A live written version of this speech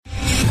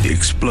the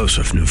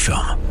explosive new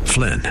film,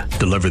 Flynn,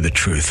 Deliver the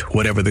Truth,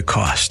 Whatever the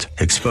Cost,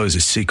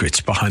 exposes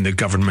secrets behind the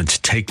government's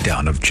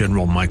takedown of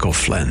General Michael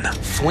Flynn.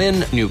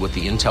 Flynn knew what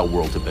the intel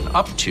world had been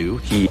up to.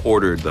 He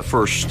ordered the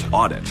first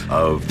audit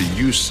of the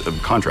use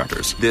of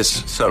contractors.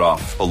 This set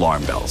off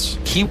alarm bells.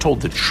 He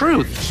told the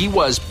truth. He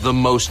was the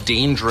most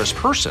dangerous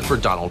person for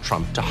Donald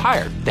Trump to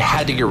hire. They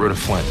had to get rid of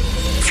Flynn.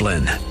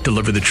 Flynn,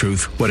 Deliver the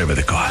Truth, Whatever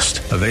the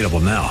Cost. Available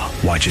now.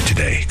 Watch it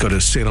today. Go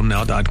to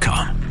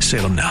salemnow.com.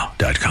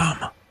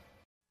 salemnow.com.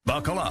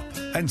 Buckle up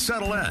and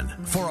settle in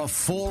for a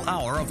full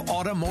hour of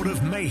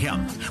automotive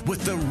mayhem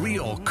with the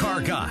real car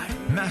guy,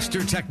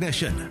 master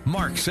technician,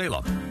 Mark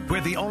Salem,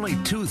 where the only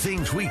two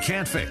things we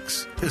can't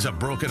fix is a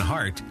broken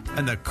heart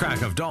and the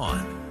crack of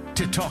dawn.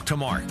 To talk to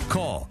Mark,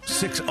 call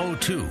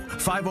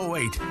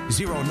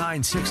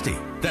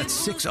 602-508-0960.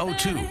 That's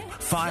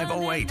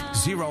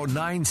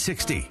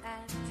 602-508-0960.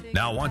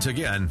 Now, once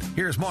again,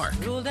 here's Mark.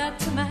 Rolled out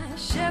to my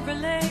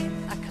Chevrolet.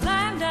 I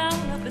climbed down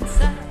up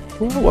inside.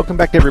 Well, welcome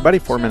back, everybody.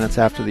 4 minutes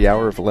after the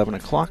hour of 11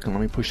 o'clock, and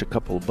let me push a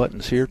couple of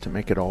buttons here to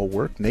make it all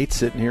work. Nate's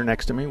sitting here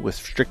next to me with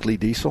Strictly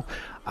Diesel.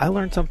 I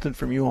learn something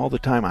from you all the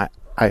time. I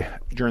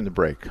during the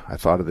break, I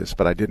thought of this,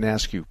 but I didn't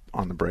ask you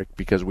on the break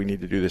because we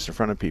need to do this in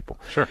front of people.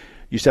 Sure.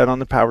 You said on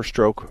the Power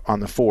Stroke, on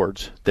the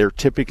Fords, they're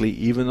typically,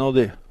 even though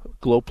the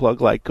glow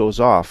plug light goes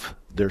off,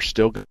 they're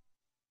still good.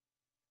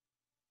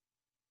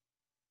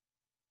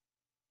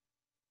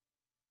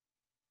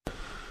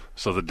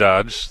 So the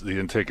Dodge, the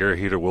intake air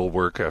heater will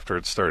work after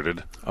it's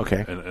started.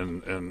 Okay.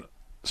 And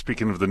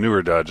speaking of the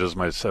newer Dodges,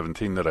 my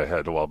 17 that I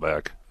had a while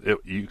back,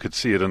 you could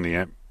see it in the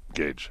amp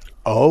gauge.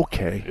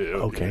 Okay.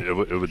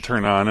 It would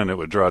turn on and it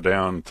would draw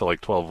down to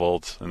like 12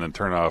 volts and then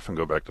turn off and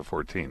go back to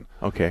 14.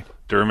 Okay.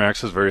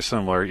 Duramax is very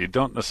similar. You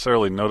don't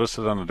necessarily notice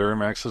it on the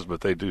Duramaxes,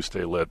 but they do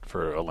stay lit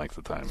for a length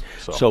of time.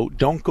 So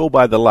don't go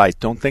by the light.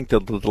 Don't think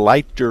that the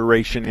light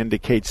duration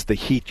indicates the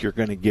heat you're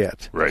going to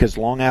get. Right. Because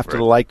long after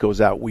the light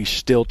goes out, we're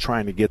still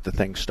trying to get the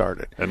thing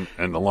started.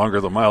 And the longer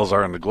the miles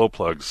are in the glow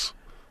plugs,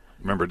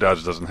 remember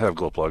Dodge doesn't have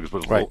glow plugs,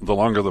 but the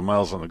longer the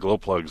miles on the glow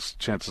plugs,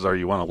 chances are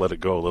you want to let it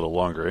go a little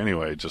longer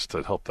anyway, just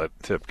to help that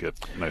tip get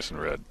nice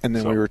and red. And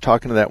then we were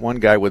talking to that one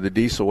guy with a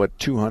diesel at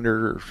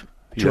 200 or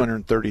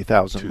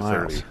 230,000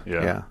 miles.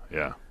 Yeah.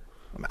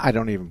 I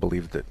don't even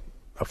believe that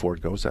a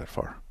Ford goes that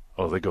far.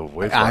 Oh, they go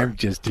way far. I'm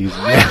just teasing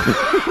you.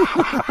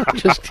 I'm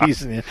just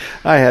teasing you.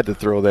 I had to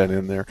throw that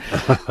in there.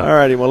 All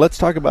righty, well, let's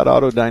talk about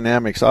Auto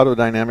Dynamics. Auto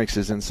Dynamics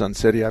is in Sun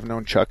City. I've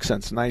known Chuck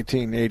since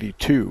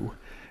 1982,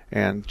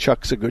 and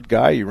Chuck's a good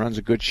guy. He runs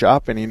a good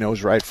shop, and he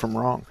knows right from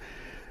wrong.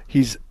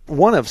 He's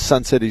one of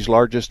Sun City's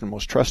largest and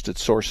most trusted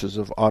sources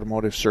of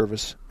automotive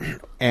service.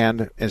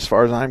 And as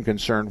far as I'm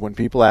concerned, when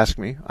people ask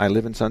me, I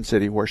live in Sun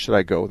City, where should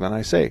I go? Then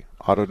I say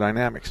Auto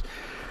Dynamics.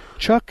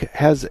 Chuck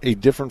has a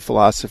different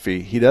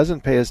philosophy. He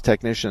doesn't pay his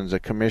technicians a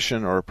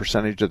commission or a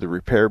percentage of the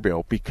repair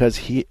bill because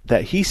he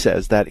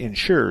says that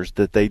ensures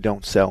that they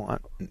don't sell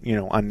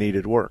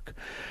unneeded work.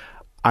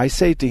 I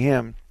say to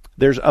him,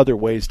 there's other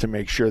ways to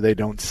make sure they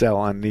don't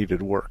sell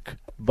unneeded work.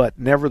 But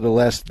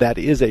nevertheless, that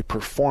is a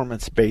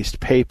performance-based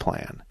pay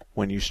plan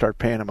when you start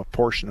paying them a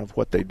portion of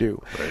what they do.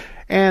 Right.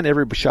 And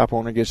every shop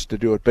owner gets to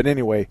do it. But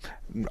anyway,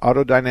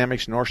 Auto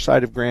Dynamics, north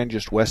side of Grand,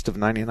 just west of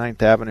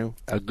 99th Avenue,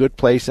 a good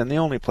place and the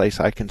only place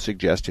I can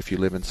suggest if you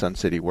live in Sun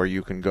City where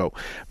you can go.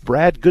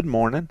 Brad, good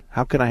morning.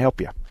 How can I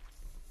help you?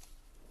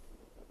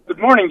 Good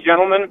morning,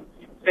 gentlemen.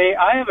 Say,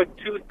 I have a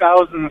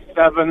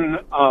 2007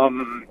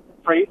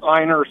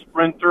 Freightliner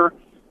Sprinter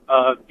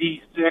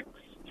V6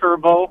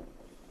 turbo.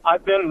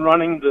 I've been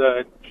running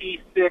the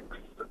T6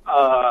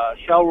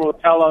 Shell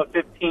Rotella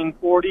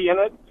 1540 in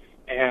it,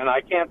 and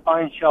I can't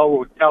find Shell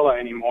Rotella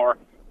anymore.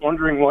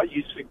 Wondering what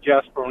you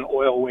suggest for an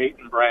oil weight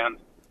and brand.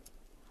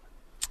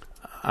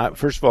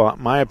 First of all,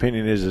 my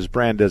opinion is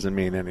brand doesn't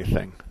mean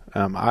anything.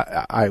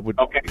 I would.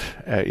 Okay.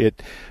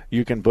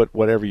 You can put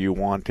whatever you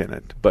want in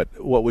it, but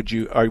what would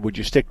you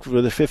stick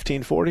with a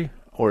 1540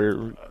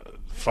 or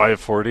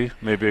 540?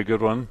 Maybe a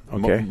good one.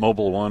 Okay.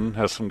 Mobile One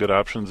has some good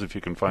options if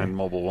you can find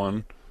Mobile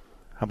One.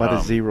 How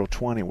about a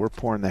 020? We're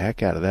pouring the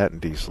heck out of that in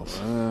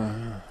diesels.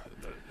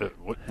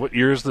 What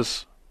year is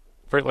this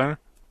Freightliner?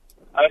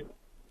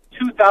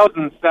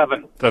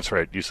 2007. That's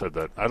right. You said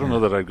that. I don't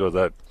know that I'd go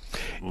that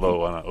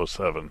low on a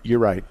 07. You're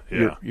right.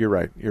 Yeah. You're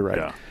right.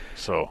 Yeah.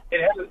 So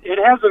it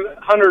has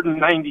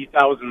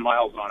 190,000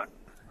 miles on it.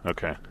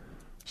 Okay.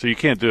 So you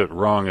can't do it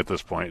wrong at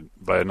this point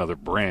by another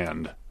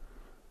brand.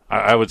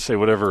 I would say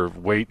whatever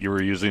weight you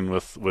were using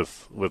with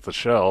the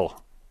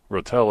Shell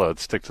Rotella,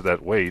 stick to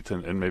that weight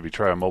and maybe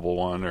try a Mobile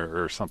One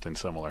or something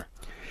similar.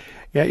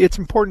 Yeah, it's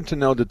important to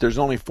know that there's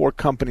only 4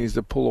 companies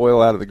that pull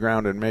oil out of the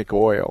ground and make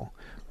oil.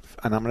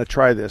 And I'm going to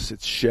try this.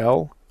 It's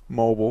Shell,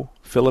 Mobil,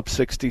 Phillips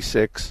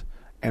 66,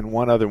 and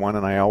one other one,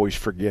 and I always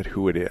forget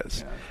who it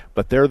is. Yeah.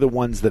 But they're the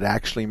ones that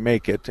actually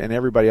make it, and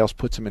everybody else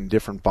puts them in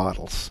different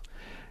bottles.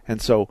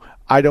 And so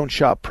I don't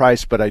shop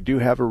price, but I do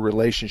have a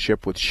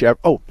relationship with Chevron.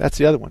 Oh, that's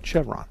the other one,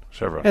 Chevron.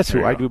 That's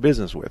who I do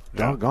business with.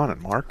 Yeah. Doggone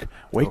it, Mark.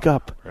 Wake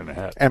up. And a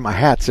hat. And my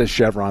hat says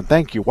Chevron.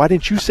 Thank you. Why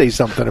didn't you say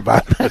something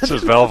about that? It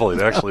says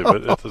Valvoline, actually,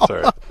 but it's all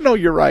right. No,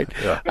 you're right.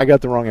 Yeah. I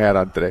got the wrong hat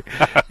on today.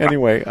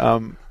 Anyway,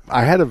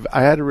 I had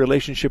a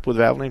relationship with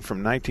Valvoline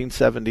from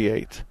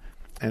 1978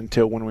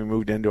 until when we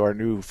moved into our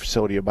new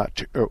facility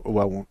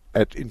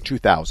in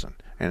 2000.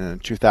 And in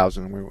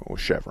 2000, we went with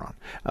Chevron.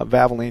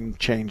 Valvoline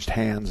changed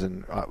hands,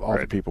 and all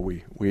the people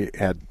we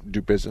had do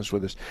business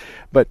with us.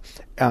 But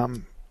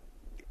do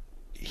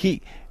you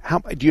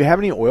have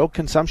any oil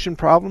consumption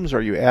problems?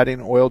 Are you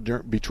adding oil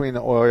between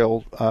the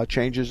oil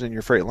changes in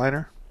your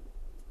Freightliner?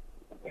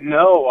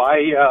 No,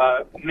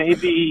 I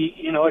maybe,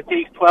 it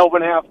takes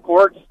 12.5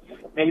 quarts,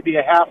 maybe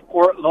a half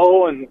quart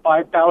low and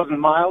 5,000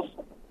 miles.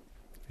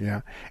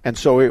 Yeah. And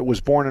so it was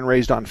born and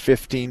raised on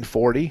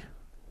 1540?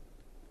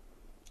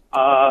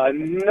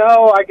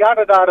 No, I got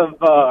it out of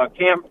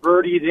Camp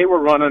Verde. They were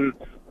running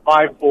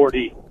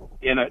 540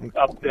 in it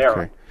up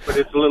there, but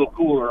it's a little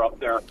cooler up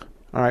there.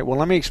 All right, well,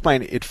 let me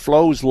explain. It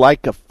flows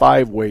like a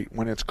 5-weight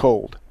when it's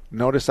cold.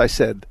 Notice I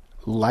said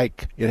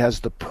like. It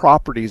has the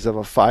properties of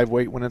a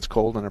 5-weight when it's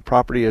cold and the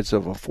properties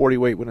of a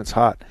 40-weight when it's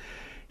hot.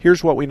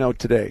 Here's what we know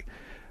today.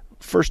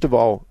 First of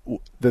all,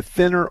 the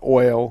thinner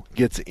oil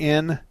gets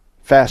in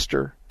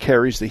faster,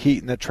 carries the heat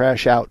and the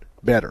trash out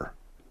better.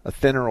 A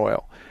thinner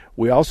oil.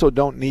 We also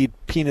don't need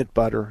peanut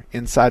butter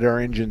inside our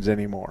engines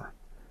anymore.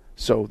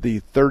 So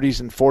the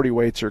 30s and 40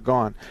 weights are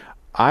gone.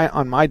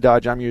 On my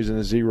Dodge, I'm using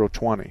a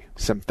 020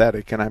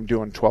 synthetic, and I'm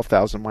doing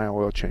 12,000 mile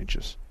oil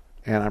changes.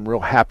 And I'm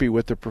real happy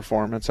with the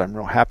performance. I'm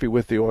real happy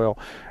with the oil.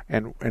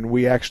 And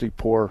we actually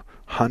pour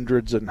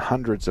hundreds and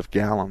hundreds of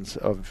gallons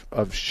of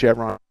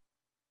Chevron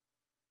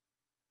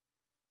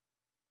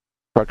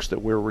trucks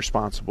that we're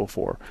responsible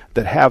for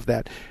that have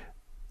that.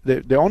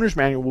 The owner's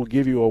manual will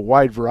give you a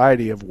wide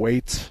variety of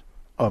weights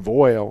of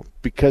oil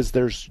because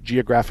there's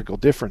geographical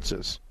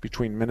differences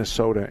between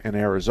Minnesota and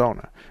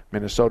Arizona.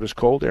 Minnesota's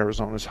cold,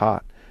 Arizona's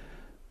hot.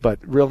 But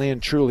really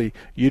and truly,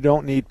 you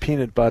don't need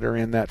peanut butter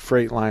in that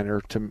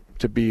Freightliner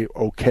to be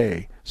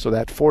okay. So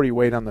that 40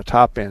 weight on the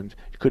top end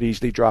could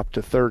easily drop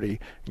to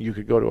 30. You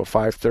could go to a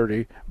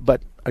 530.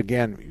 But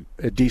again,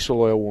 a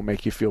diesel oil will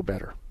make you feel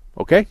better.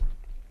 Okay?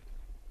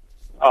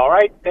 All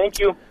right. Thank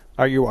you.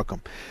 You're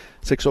welcome.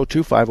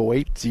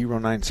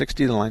 602-508-0960.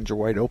 The lines are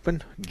wide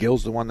open.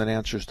 Gil's the one that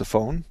answers the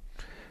phone.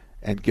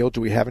 And Gil,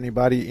 do we have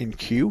anybody in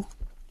queue?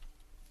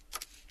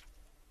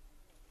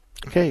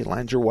 Okay,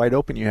 lines are wide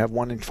open. You have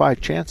 1 in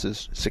 5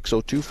 chances.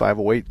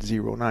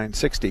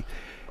 602-508-0960.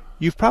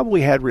 You've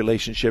probably had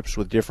relationships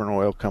with different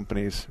oil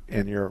companies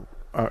in your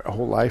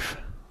whole life.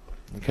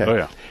 Okay. Oh,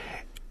 yeah.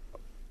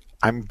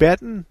 I'm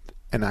betting,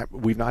 and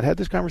we've not had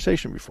this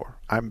conversation before,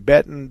 I'm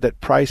betting that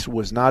price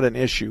was not an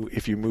issue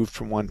if you moved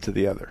from one to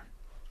the other.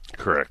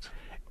 Correct.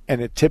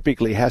 And it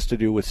typically has to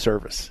do with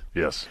service.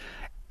 Yes.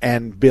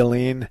 And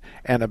billing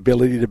and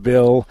ability to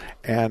bill.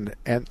 And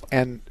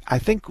I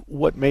think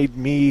what made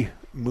me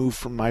move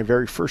from my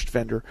very first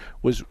vendor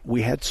was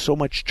we had so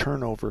much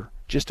turnover.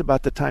 Just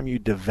about the time you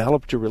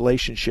developed a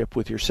relationship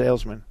with your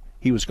salesman,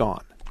 he was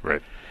gone.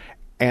 Right.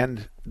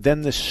 And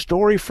then the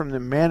story from the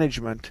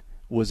management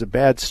was a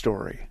bad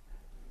story.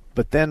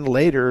 But then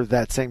later,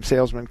 that same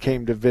salesman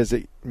came to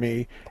visit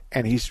me,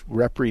 and he's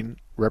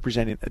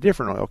representing a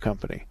different oil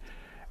company.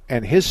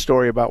 And his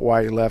story about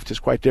why he left is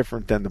quite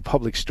different than the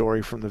public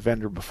story from the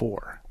vendor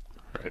before.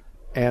 Right.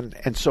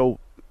 And so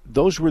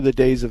those were the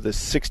days of the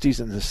 60s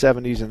and the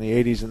 70s and the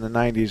 80s and the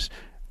 90s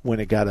when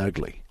it got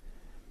ugly.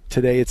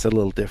 Today it's a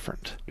little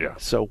different. Yeah.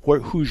 So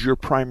who's your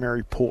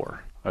primary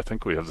pour? I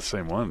think we have the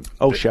same one.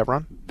 Oh,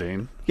 Chevron?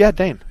 Dane. Yeah,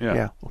 Dane.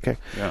 Yeah. Okay.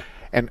 Yeah.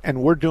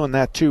 And we're doing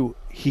that too.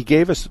 He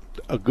gave us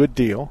a good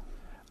deal.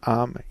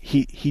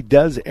 He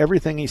does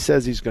everything he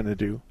says he's going to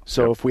do.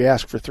 So if we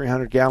ask for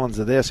 300 gallons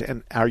of this,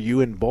 and are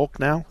you in bulk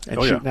now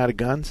and shooting out of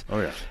guns?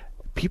 Oh, yeah.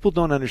 People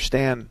don't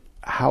understand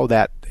how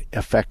that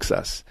affects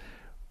us.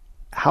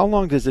 How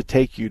long does it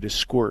take you to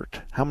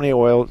squirt? How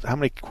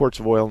many quarts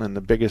of oil in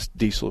the biggest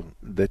diesel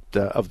that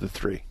of the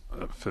three?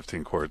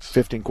 15 quarts.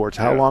 15 quarts.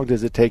 How long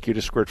does it take you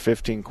to squirt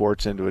 15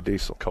 quarts into a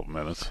diesel? A couple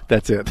minutes.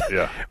 That's it.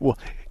 Yeah. Well,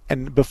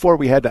 and before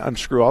we had to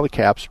unscrew all the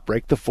caps,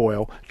 break the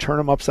foil, turn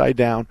them upside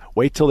down,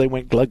 wait till they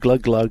went glug,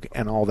 glug, glug,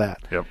 and all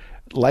that. Yep.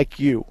 Like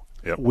you,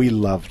 Yep. we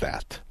love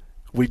that.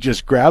 We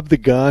just grab the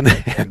gun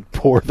and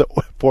pour the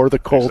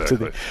coal to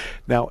the.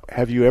 Now,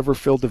 have you ever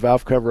filled the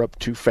valve cover up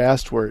too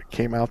fast where it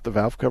came out the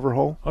valve cover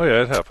hole? Oh,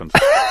 yeah, it happens.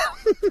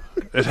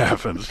 It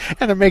happens.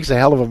 And it makes a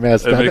hell of a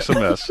mess. It makes a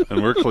mess,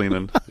 and we're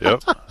cleaning.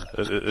 Yep,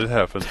 it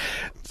happens.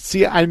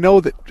 See, I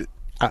know that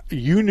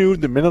you knew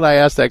the minute I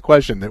asked that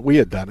question that we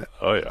had done it.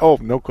 Oh, yeah. Oh,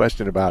 no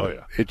question about it.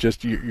 Yeah. It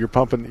just you're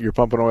pumping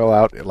oil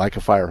out like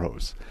a fire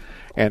hose.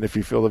 And if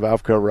you fill the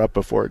valve cover up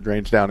before it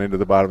drains down into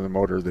the bottom of the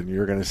motor, then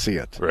you're going to see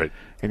it. Right.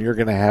 And you're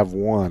going to have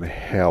one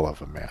hell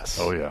of a mess.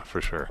 Oh, yeah, for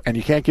sure. And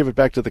you can't give it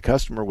back to the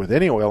customer with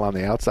any oil on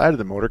the outside of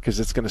the motor because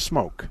it's going to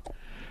smoke.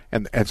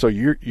 And so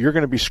you're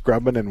going to be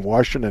scrubbing and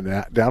washing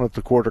and down at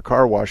the quarter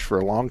car wash for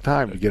a long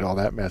time to get all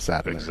that mess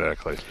out of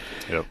Exactly.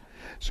 Yep.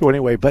 So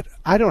anyway, but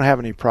I don't have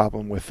any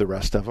problem with the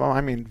rest of them.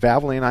 I mean,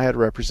 Valvoline, I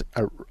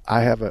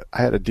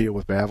had a deal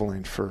with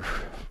Valvoline for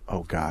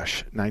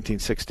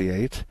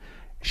 1968.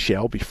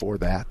 Shell before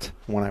that,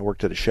 when I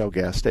worked at a Shell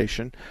gas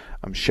station.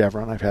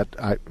 Chevron,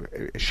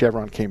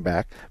 Chevron came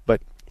back,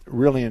 but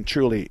really and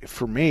truly,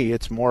 for me,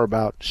 it's more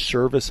about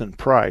service and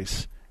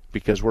price,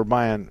 because we're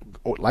buying,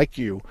 like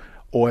you,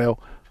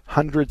 oil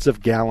hundreds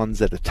of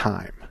gallons at a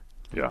time.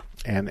 Yeah.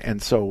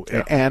 And so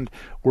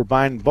we're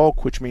buying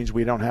bulk, which means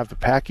we don't have the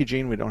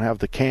packaging, we don't have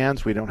the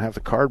cans, we don't have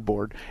the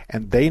cardboard,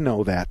 and they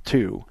know that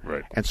too.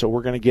 Right. And so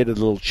we're going to get it a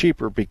little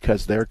cheaper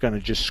because they're going to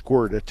just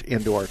squirt it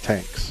into our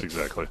tanks.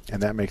 Exactly.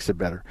 And that makes it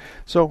better.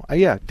 So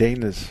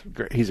Dane is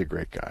great. He's a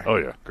great guy. Oh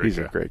yeah, he's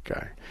a great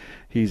guy.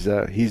 He's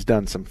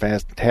done some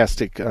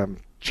fantastic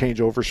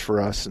changeovers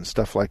for us and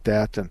stuff like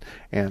that,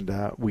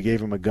 and we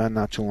gave him a gun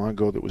not too long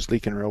ago that was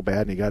leaking real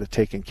bad, and he got it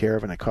taken care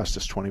of, and it cost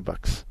us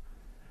 $20.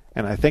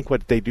 And I think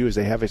what they do is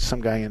they have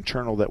some guy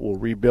internal that will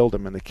rebuild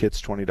them, and the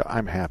kid's $20.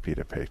 I'm happy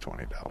to pay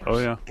 $20. Oh,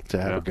 yeah.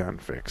 To have a gun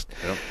fixed.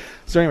 Yep.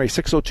 So anyway,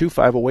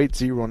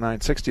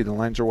 602-508-0960. The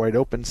lines are wide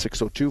open.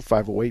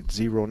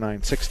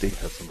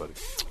 602-508-0960. Have somebody.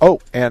 Oh,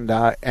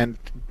 and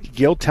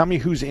Gil, tell me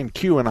who's in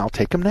queue, and I'll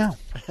take him now.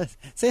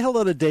 Say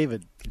hello to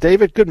David.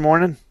 David, good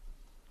morning.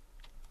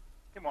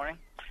 Good morning.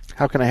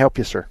 How can I help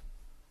you, sir?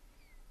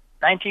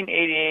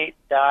 1988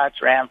 Dodge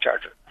Ram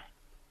Charger.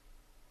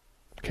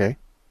 Okay.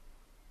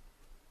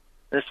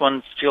 This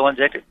one's fuel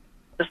injected.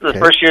 This is the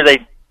first year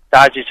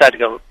Dodge decided to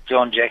go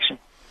fuel injection.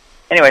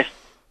 Anyways,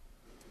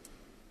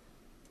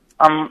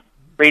 I'm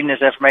reading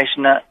this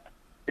information.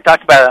 They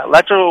talked about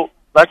an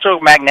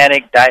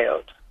electromagnetic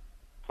diode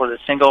for the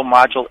single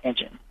module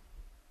engine.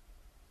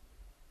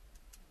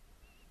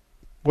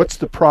 What's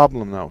the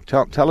problem, though?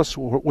 Tell us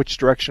which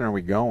direction are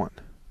we going?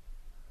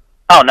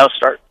 Oh, no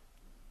start.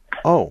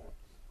 Oh.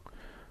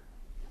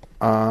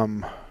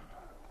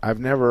 I've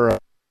never...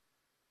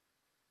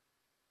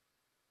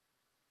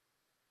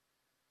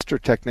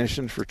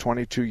 technician for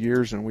 22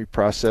 years, and we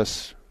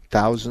process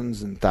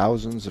thousands and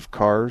thousands of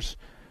cars,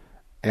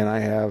 and I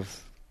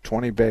have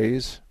 20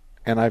 bays,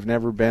 and I've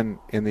never been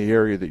in the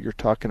area that you're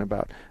talking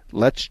about.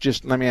 Let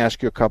me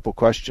ask you a couple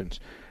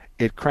questions.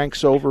 It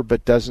cranks over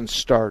but doesn't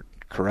start,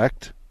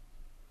 correct?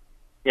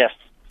 Yes.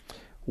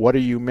 What are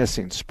you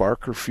missing,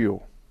 spark or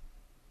fuel?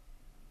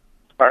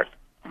 Spark.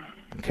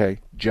 Okay,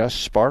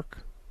 just spark?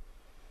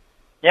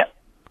 Yep.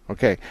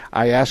 Okay,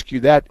 I ask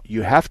you that.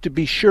 You have to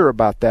be sure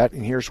about that,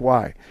 and here's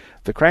why.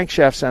 The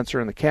crankshaft sensor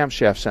and the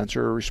camshaft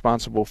sensor are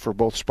responsible for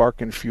both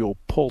spark and fuel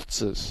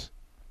pulses.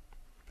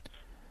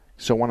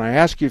 So when I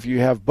ask you if you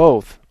have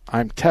both,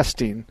 I'm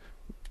testing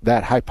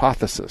that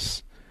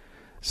hypothesis.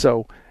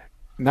 So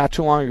not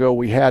too long ago,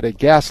 we had a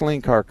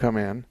gasoline car come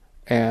in,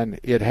 and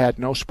it had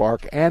no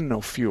spark and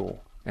no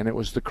fuel, and it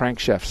was the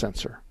crankshaft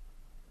sensor.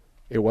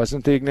 It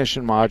wasn't the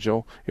ignition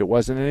module. It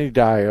wasn't any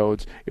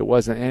diodes. It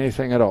wasn't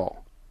anything at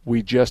all.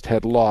 We just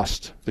had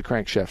lost the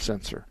crankshaft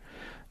sensor.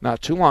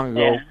 Not too long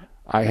ago,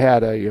 I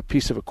had a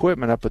piece of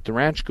equipment up at the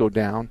ranch go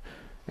down,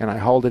 and I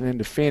hauled it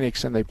into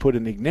Phoenix, and they put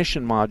an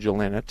ignition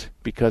module in it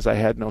because I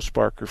had no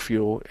spark or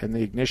fuel, and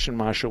the ignition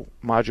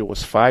module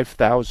was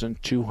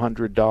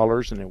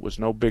 $5,200, and it was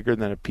no bigger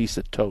than a piece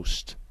of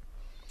toast.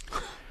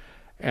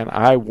 And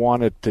I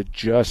wanted to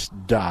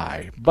just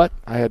die, but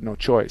I had no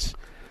choice.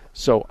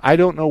 So I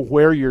don't know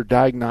where your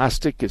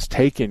diagnostic is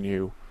taking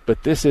you,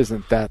 but this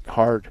isn't that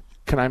hard.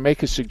 Can I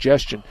make a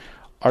suggestion?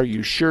 Are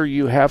you sure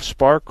you have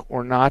spark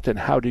or not, and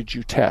how did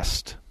you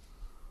test?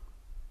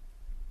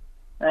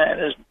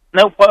 There's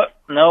no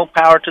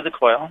power to the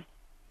coil.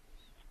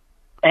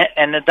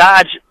 And the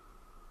Dodge,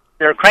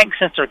 their crank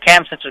sensor,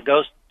 cam sensor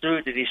goes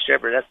through the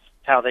distributor. That's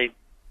how they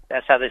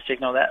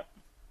signal that.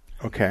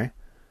 Okay.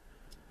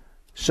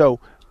 So,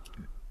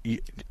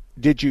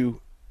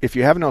 if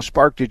you have no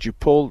spark, did you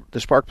pull the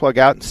spark plug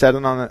out and set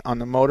it on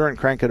the motor and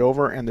crank it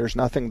over, and there's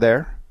nothing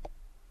there?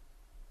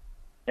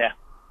 Yeah.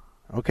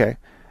 Okay.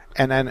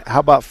 And then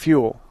how about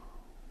fuel?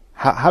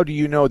 How do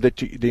you know that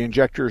the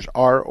injectors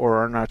are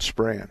or are not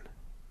spraying?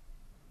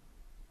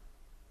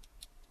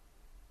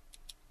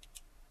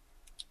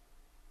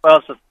 Well,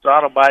 it's a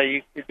throttle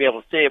body. You'd be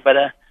able to see it, but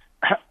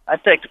I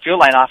take the fuel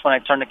line off when I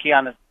turn the key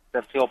on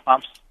the fuel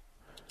pumps.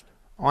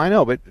 Oh, I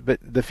know, but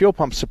the fuel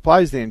pump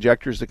supplies the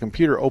injectors. The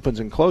computer opens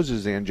and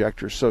closes the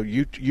injectors. So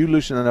you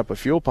loosening up a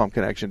fuel pump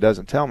connection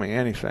doesn't tell me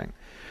anything.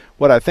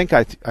 What I think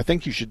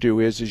you should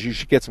do is you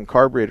should get some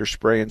carburetor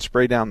spray and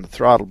spray down the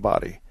throttle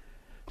body.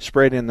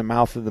 Spray it in the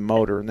mouth of the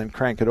motor and then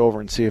crank it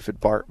over and see if it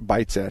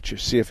bites at you,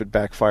 see if it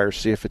backfires,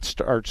 see if it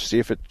starts, see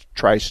if it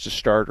tries to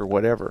start or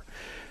whatever.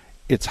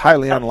 It's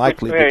highly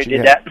unlikely that you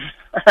did that.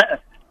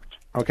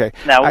 Okay.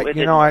 Now,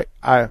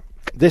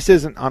 this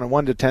isn't on a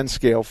 1 to 10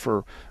 scale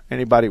for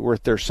anybody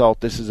worth their salt.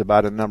 This is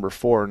about a number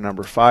 4 or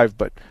number 5,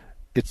 but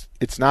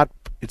it's not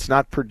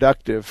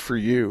productive for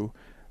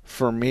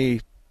me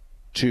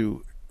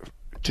to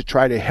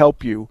try to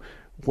help you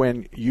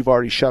when you've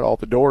already shut all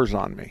the doors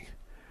on me.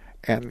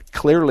 And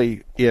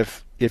clearly,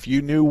 if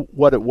you knew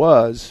what it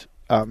was,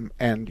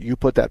 and you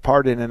put that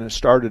part in and it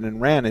started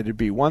and ran, it'd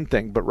be one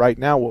thing. But right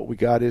now what we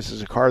got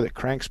is a car that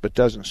cranks but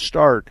doesn't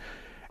start.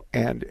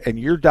 And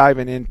you're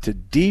diving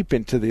deep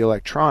into the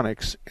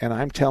electronics, and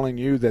I'm telling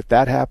you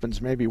that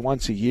happens maybe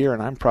once a year,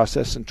 and I'm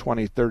processing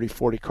 20, 30,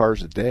 40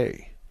 cars a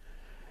day.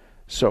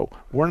 So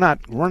we're not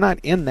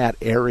in that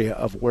area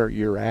of where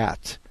you're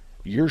at.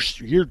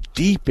 You're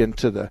deep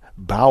into the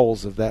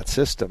bowels of that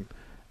system.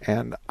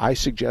 And I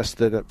suggest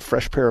that a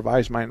fresh pair of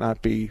eyes might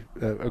not be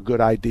a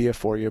good idea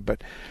for you,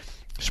 but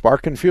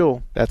spark and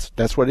fuel,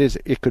 that's what it is.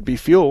 It could be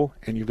fuel,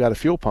 and you've got a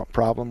fuel pump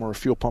problem or a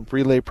fuel pump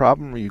relay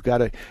problem, or you've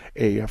got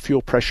a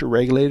fuel pressure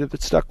regulator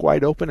that's stuck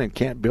wide open and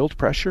can't build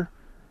pressure.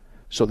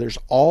 So there's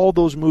all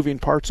those moving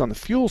parts on the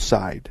fuel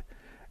side.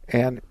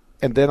 And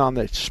then on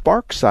the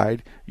spark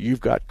side,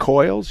 you've got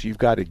coils, you've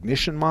got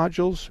ignition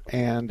modules,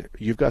 and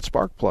you've got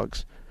spark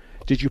plugs.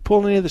 Did you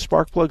pull any of the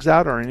spark plugs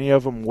out? Are any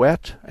of them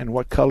wet? And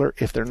what color?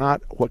 If they're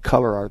not, what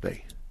color are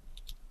they?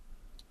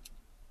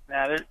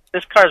 Now,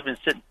 this car's been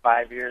sitting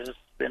 5 years.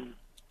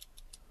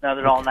 Now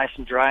they're all nice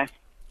and dry.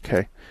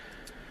 Okay.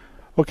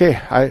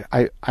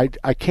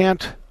 I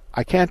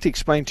can't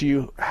explain to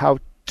you how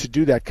to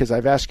do that because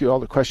I've asked you all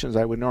the questions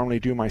I would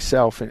normally do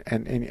myself,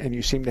 and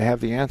you seem to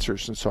have the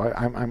answers, and so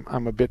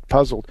I'm a bit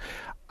puzzled.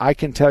 I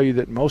can tell you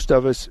that most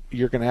of us,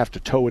 you're going to have to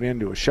tow it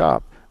into a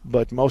shop,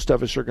 but most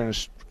of us are going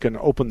to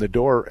open the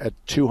door at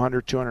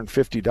 $200,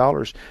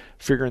 $250,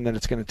 figuring that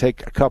it's going to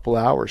take a couple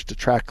hours to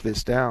track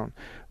this down.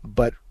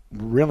 But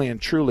really and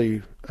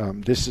truly,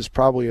 this is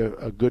probably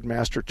a good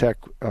master tech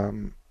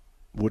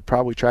would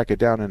probably track it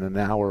down in an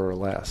hour or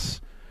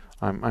less.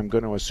 I'm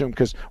going to assume,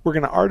 because we're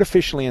going to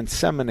artificially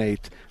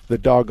inseminate the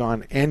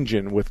doggone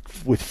engine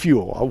with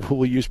fuel.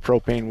 We'll use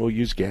propane, we'll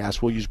use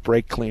gas, we'll use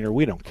brake cleaner.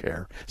 We don't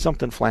care.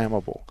 Something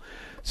flammable.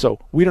 So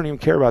we don't even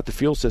care about the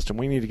fuel system.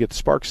 We need to get the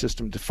spark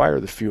system to fire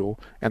the fuel,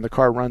 and the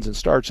car runs and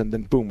starts, and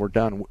then boom, we're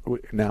done.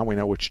 Now we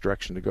know which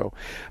direction to go.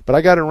 But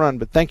I got to run.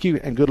 But thank you,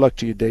 and good luck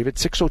to you, David.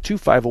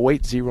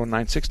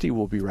 602-508-0960.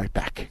 We'll be right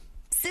back.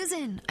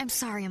 Susan, I'm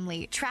sorry I'm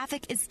late.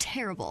 Traffic is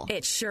terrible.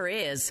 It sure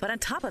is. But on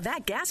top of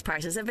that, gas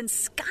prices have been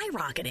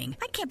skyrocketing.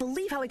 I can't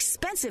believe how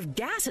expensive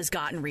gas has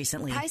gotten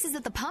recently. Prices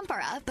at the pump are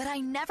up, but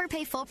I never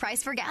pay full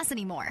price for gas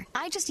anymore.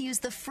 I just use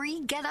the free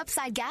Get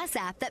Upside Gas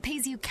app that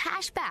pays you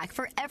cash back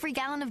for every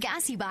gallon of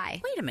gas you buy.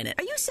 Wait a minute.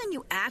 Are you saying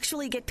you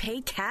actually get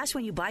paid cash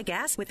when you buy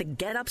gas with the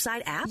Get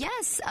Upside app?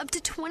 Yes, up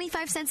to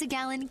 25 cents a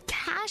gallon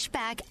cash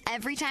back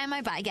every time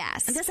I buy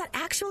gas. And does that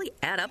actually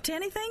add up to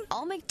anything?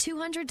 I'll make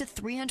 $200 to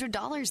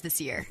 $300 this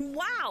year.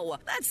 Wow,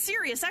 that's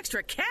serious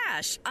extra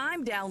cash.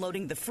 I'm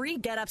downloading the free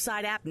Get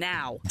Upside app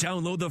now.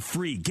 Download the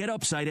free Get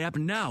Upside app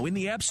now in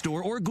the App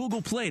Store or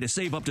Google Play to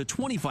save up to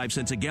 25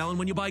 cents a gallon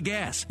when you buy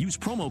gas. Use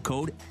promo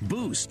code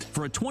BOOST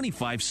for a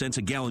 25 cents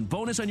a gallon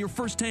bonus on your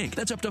first tank.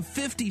 That's up to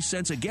 50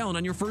 cents a gallon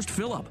on your first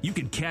fill-up. You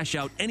can cash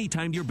out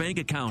anytime to your bank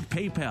account,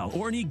 PayPal,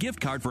 or any gift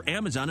card for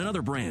Amazon and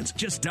other brands.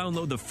 Just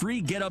download the free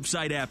Get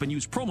Upside app and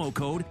use promo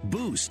code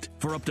BOOST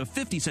for up to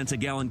 50 cents a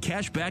gallon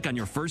cash back on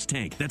your first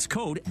tank. That's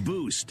code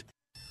BOOST.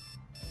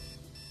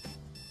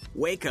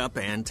 Wake up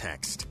and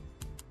text.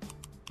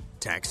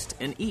 Text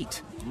and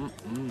eat.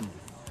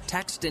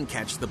 Text and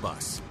catch the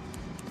bus.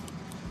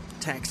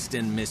 Text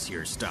and miss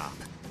your stop.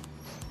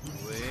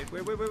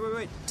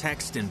 Wait.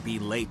 Text and be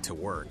late to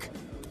work.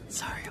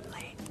 Sorry, I'm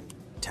late.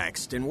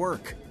 Text and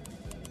work.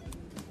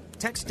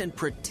 Text and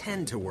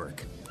pretend to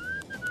work.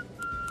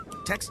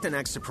 Text and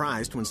act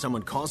surprised when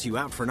someone calls you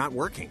out for not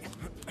working.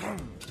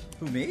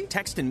 Who, me?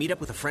 Text and meet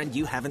up with a friend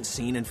you haven't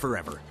seen in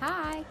forever.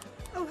 Hi.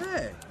 Oh,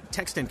 hey.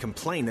 Text and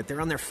complain that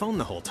they're on their phone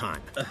the whole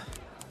time.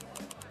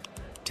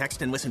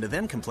 Text and listen to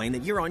them complain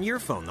that you're on your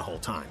phone the whole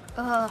time.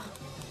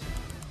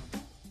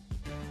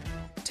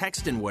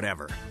 Text and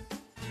whatever.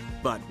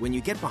 But when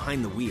you get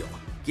behind the wheel,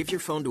 give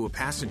your phone to a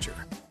passenger.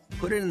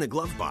 Put it in the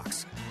glove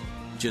box.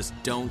 Just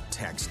don't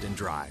text and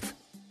drive.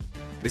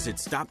 Visit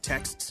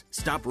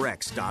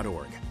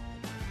StopTextsStopWrecks.org.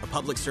 A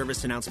public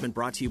service announcement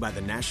brought to you by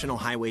the National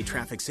Highway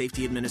Traffic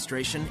Safety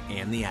Administration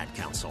and the Ad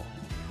Council.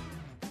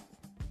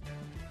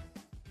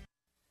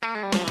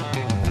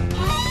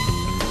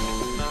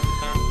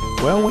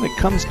 Well, when it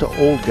comes to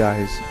old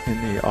guys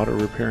in the auto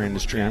repair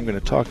industry, I'm going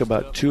to talk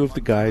about two of the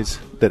guys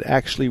that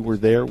actually were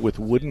there with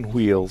wooden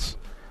wheels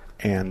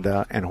and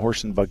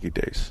horse and buggy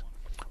days.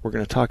 We're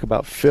going to talk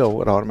about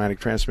Phil at Automatic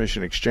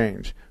Transmission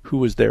Exchange, who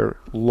was there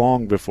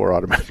long before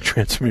automatic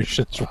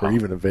transmissions were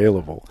even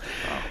available.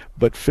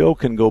 But Phil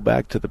can go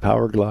back to the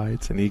Power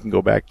Glides, and he can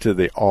go back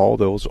to all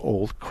those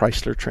old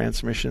Chrysler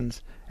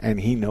transmissions, and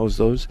he knows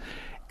those.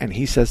 And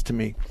he says to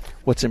me,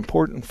 what's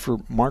important for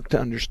Mark to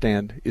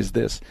understand is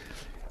this.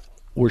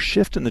 We're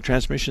shifting the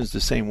transmissions the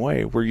same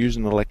way. We're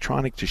using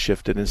electronic to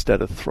shift it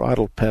instead of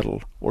throttle,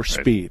 pedal, or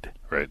speed.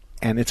 Right.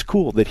 And it's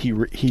cool that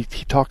he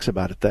talks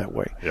about it that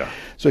way. Yeah.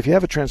 So if you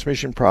have a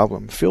transmission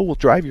problem, Phil will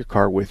drive your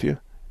car with you.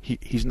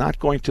 He's not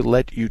going to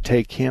let you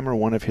take him or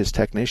one of his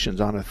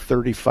technicians on a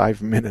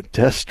 35-minute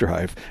test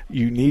drive.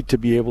 You need to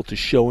be able to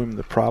show him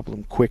the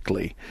problem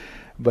quickly.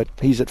 But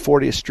he's at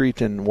 40th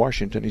Street in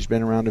Washington. He's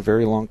been around a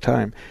very long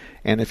time.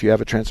 And if you have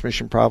a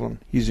transmission problem,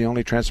 he's the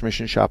only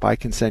transmission shop I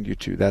can send you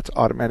to. That's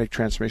Automatic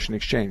Transmission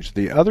Exchange.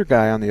 The other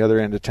guy on the other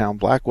end of town,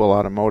 Blackwell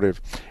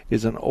Automotive,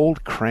 is an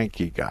old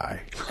cranky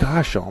guy.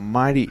 Gosh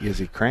almighty, is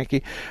he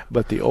cranky.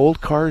 But the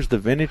old cars, the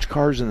vintage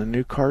cars, and the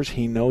new cars,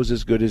 he knows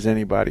as good as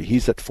anybody.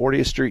 He's at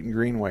 40th Street and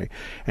Greenway.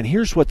 And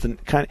here's what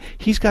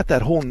he's got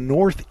that whole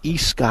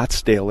northeast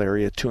Scottsdale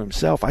area to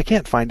himself. I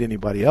can't find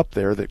anybody up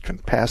there that can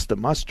pass the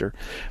muster,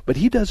 but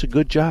he does a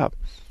good job.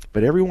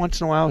 But every once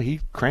in a while,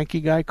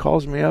 cranky guy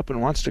calls me up and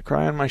wants to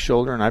cry on my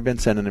shoulder, and I've been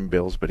sending him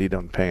bills, but he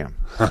doesn't pay them.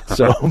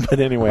 So, but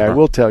anyway, I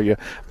will tell you,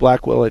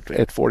 Blackwell at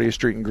 40th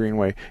Street and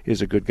Greenway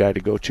is a good guy to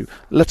go to.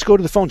 Let's go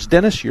to the phones.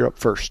 Dennis, you're up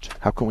first.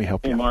 How can we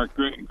help you? Hey, Mark,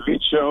 great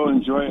show.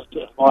 Enjoy it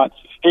a lot.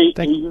 Hey,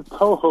 your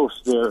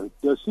co-host there,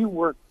 does he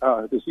work?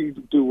 Does he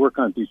do work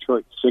on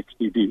Detroit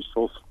 60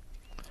 diesels?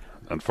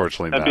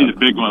 Unfortunately, That'd not. be the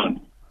big one.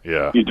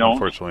 Yeah, you don't.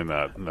 Unfortunately,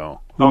 not. No.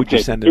 Who would you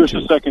send it here's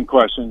to? The second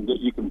question that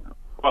you can.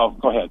 Well,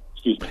 go ahead.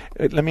 Excuse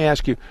me. Let me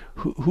ask you,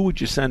 who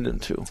would you send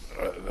it to?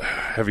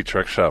 Heavy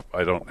truck shop.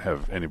 I don't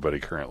have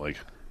anybody currently.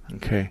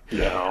 Okay.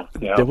 Yeah.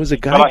 There was a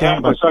guy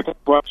down by... a second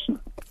question.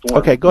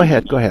 Okay, go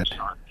ahead.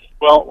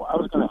 Well, I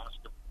was going to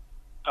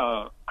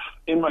ask,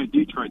 in my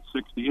Detroit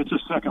 60, it's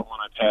the second one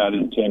I've had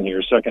in 10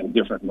 years, second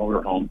different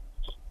motorhome.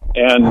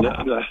 And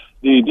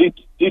the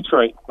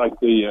Detroit, like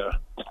the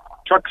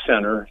truck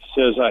center,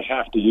 says I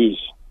have to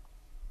use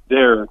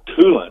their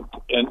coolant.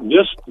 And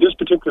this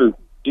particular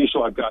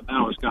diesel I've got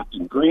now has got the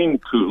green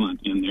coolant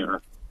in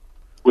there,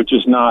 which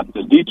is not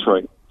the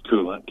Detroit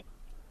coolant.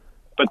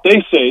 But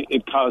they say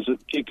it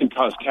can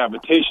cause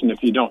cavitation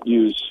if you don't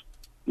use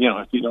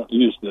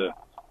the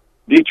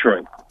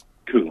Detroit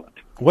coolant.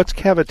 What's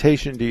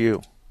cavitation to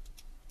you?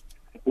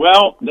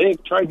 Well, they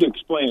tried to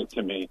explain it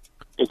to me.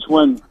 It's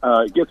when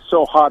it gets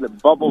so hot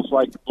it bubbles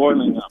like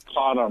boiling a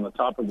pot on the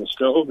top of the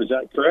stove. Is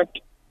that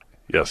correct?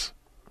 Yes.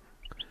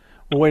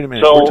 Well, wait a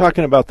minute. We're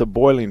talking about the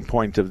boiling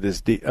point of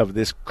this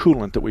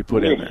coolant that we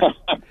put in there.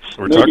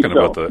 We're talking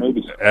about the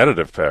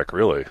additive pack,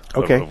 really,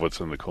 of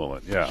what's in the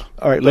coolant. Yeah.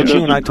 All right, let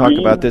you and I talk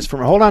about this.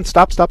 Hold on,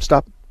 stop.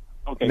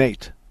 Okay.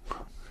 Nate,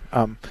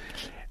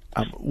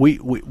 we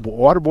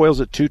water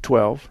boils at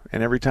 212,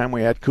 and every time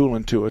we add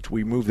coolant to it,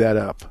 we move that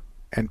up.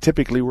 And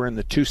typically we're in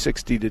the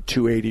 260 to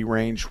 280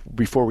 range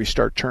before we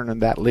start turning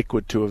that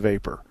liquid to a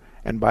vapor.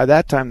 And by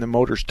that time, the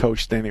motor's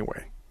toast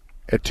anyway.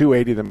 At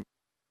 280,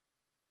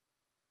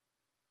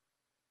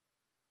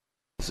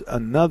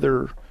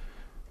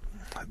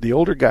 the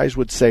older guys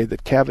would say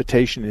that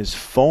cavitation is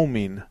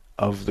foaming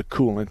of the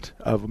coolant,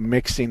 of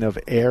mixing of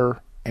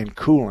air and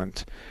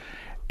coolant.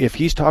 If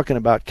he's talking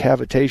about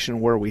cavitation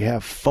where we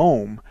have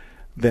foam,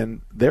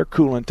 then their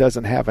coolant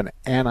doesn't have an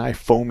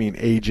anti-foaming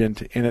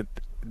agent in it,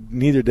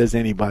 neither does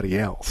anybody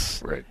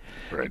else. Right.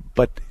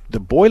 But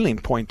the boiling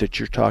point that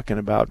you're talking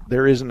about,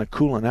 there isn't a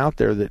coolant out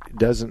there that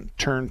doesn't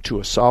turn to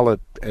a solid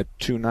at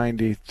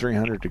 290,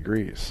 300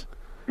 degrees.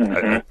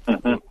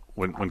 Mm-hmm.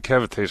 When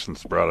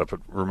cavitation's brought up,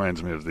 it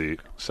reminds me of the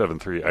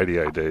 7.3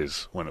 IDI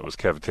days when it was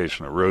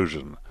cavitation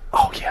erosion.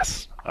 Oh,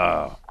 yes.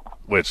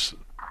 Which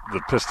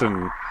the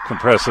piston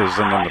compresses,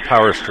 and then the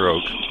power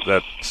stroke,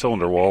 that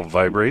cylinder wall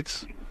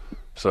vibrates.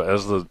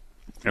 So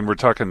and we're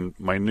talking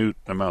minute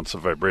amounts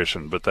of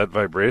vibration, but that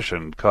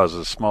vibration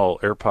causes small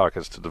air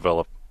pockets to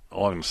develop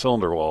along the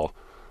cylinder wall.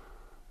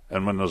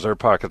 And when those air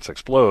pockets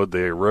explode,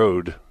 they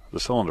erode the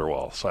cylinder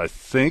wall. So I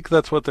think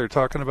that's what they're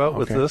talking about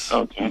with this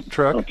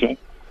truck. Okay.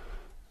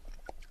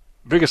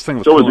 Biggest thing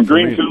with so is the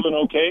green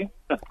coolant okay?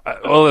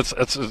 Well,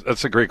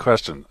 that's a great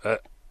question.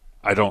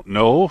 I don't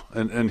know,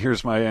 and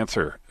here's my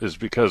answer: is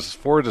because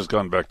Ford has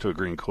gone back to a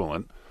green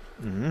coolant.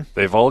 Mm-hmm.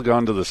 They've all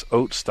gone to this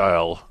oat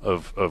style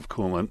of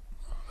coolant,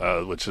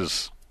 which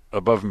is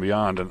above and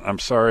beyond. And I'm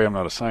sorry, I'm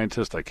not a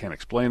scientist. I can't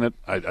explain it.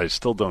 I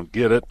still don't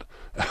get it.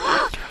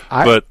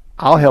 But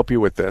I'll help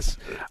you with this.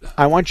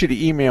 I want you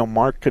to email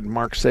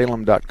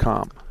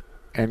mark@marksalem.com.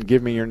 and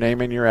give me your name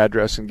and your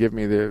address and give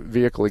me the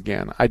vehicle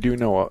again. I do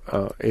know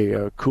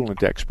a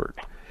coolant expert.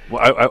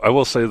 Well, I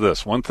will say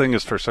this. One thing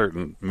is for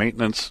certain,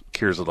 maintenance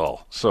cures it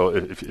all. So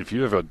if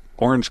you have an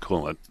orange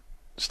coolant,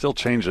 still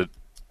change it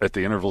at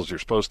the intervals you're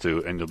supposed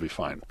to, and you'll be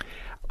fine.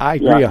 I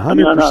agree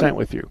 100%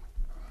 with you.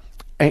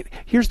 And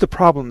here's the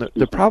problem.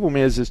 The problem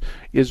is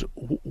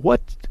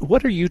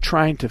what are you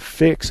trying to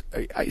fix?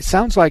 It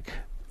sounds like,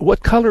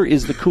 what color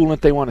is the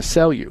coolant they want to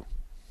sell you?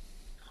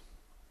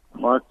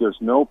 Mark, there's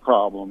no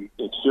problem.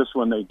 It's just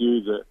when they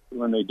did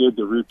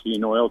the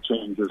routine oil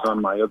changes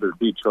on my other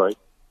Detroit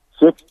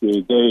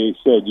 60, they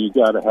said you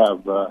got to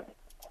have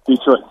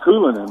Detroit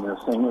coolant in this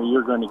thing, or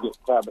you're going to get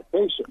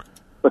cavitation.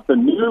 But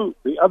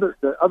the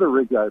other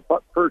rig I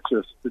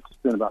purchased, it's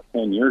been about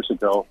 10 years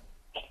ago,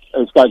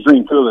 it's got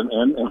green coolant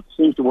in, and it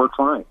seems to work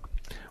fine.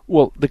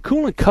 Well, the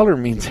coolant color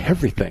means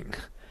everything.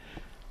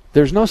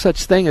 There's no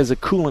such thing as a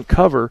coolant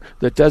cover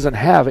that doesn't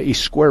have a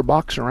square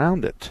box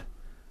around it.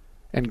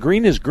 And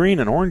green is green,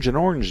 and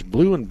orange,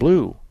 blue and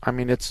blue. I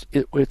mean, it's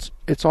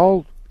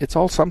all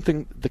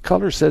something. The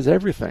color says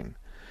everything.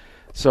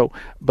 So,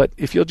 but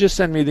if you'll just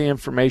send me the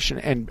information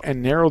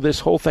and narrow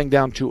this whole thing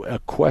down to a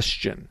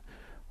question.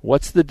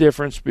 What's the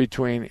difference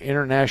between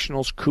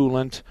International's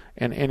coolant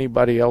and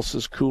anybody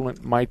else's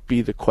coolant might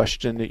be the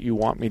question that you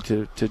want me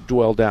to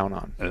dwell down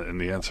on. And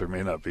the answer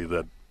may not be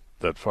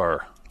that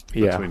far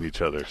between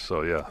each other.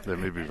 So, yeah, they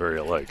may be very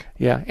alike.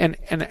 Yeah,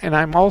 and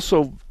I'm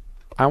also,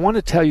 I want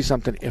to tell you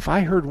something. If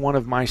I heard one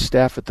of my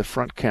staff at the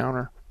front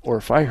counter, or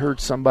if I heard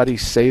somebody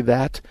say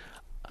that,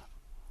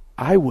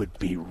 I would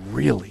be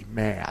really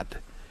mad.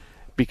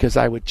 Because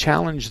I would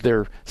challenge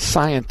their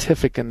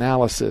scientific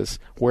analysis.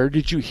 Where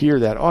did you hear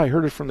that? Oh, I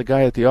heard it from the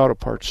guy at the auto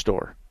parts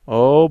store.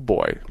 Oh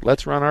boy,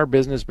 let's run our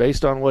business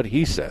based on what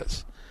he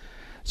says.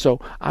 So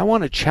I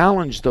want to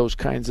challenge those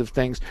kinds of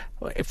things.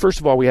 First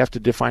of all, we have to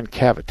define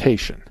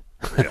cavitation.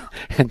 Yeah.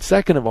 And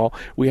second of all,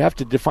 we have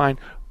to define,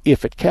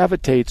 if it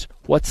cavitates,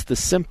 what's the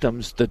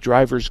symptoms the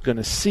driver's going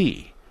to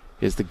see?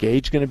 Is the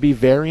gauge going to be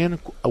varying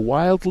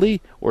wildly,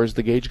 or is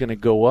the gauge going to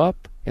go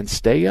up and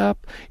stay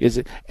up? Is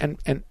it and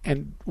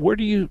where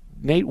do you,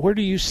 Nate, where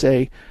do you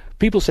say,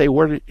 people say,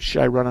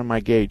 should I run on my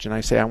gauge? And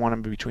I say I want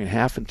them between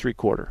 1/2 and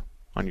 3/4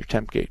 on your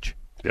temp gauge.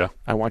 Yeah.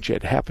 I want you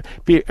at half.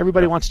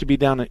 Everybody wants to be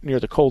down near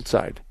the cold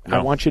side. No.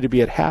 I want you to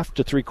be at 1/2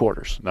 to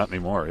 3/4. Not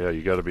anymore. Yeah,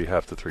 you got to be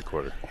 1/2 to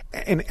 3/4.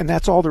 And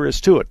that's all there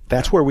is to it.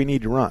 That's where we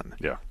need to run.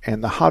 Yeah.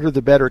 And the hotter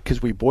the better,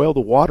 because we boil the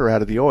water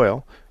out of the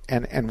oil.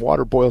 And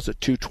water boils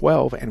at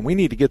 212, and we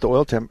need to get the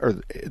oil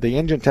the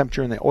engine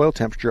temperature and the oil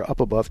temperature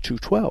up above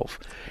 212.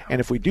 And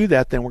if we do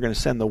that, then we're going to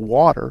send the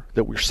water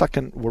that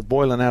we're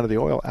boiling out of the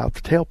oil out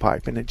the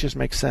tailpipe, and it just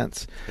makes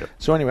sense. Yep.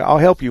 So anyway, I'll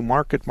help you.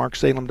 Mark at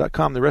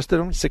marksalem.com. The rest of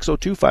them,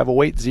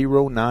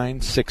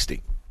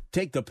 602-508-0960.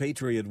 Take the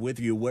Patriot with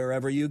you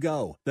wherever you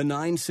go. The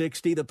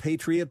 960 The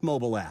Patriot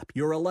mobile app,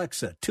 your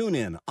Alexa,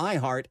 TuneIn,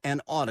 iHeart,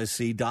 and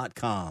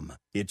Odyssey.com.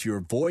 It's your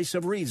voice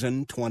of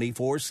reason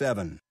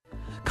 24/7.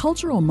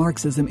 Cultural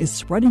Marxism is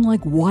spreading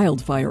like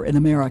wildfire in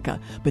America.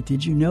 But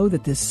did you know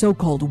that this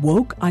so-called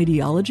woke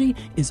ideology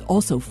is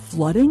also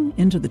flooding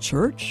into the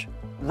church?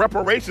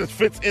 Reparations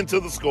fits into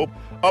the scope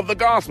of the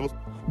gospel.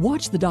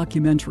 Watch the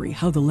documentary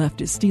How the Left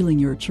is Stealing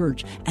Your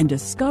Church and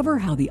discover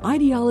how the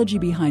ideology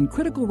behind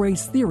critical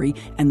race theory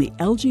and the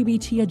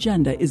LGBT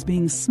agenda is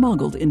being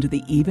smuggled into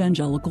the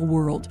evangelical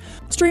world.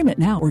 Stream it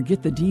now or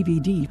get the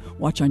DVD.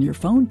 Watch on your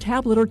phone,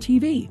 tablet, or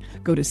TV.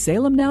 Go to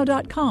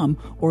salemnow.com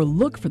or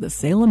look for the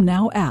Salem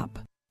Now app.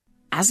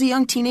 As a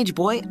young teenage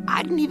boy,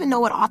 I didn't even know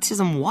what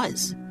autism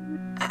was.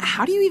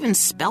 How do you even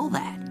spell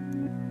that?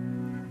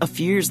 A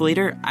few years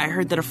later, I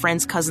heard that a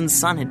friend's cousin's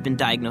son had been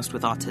diagnosed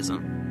with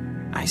autism.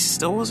 I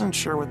still wasn't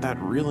sure what that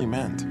really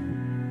meant.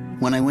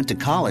 When I went to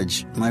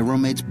college, my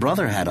roommate's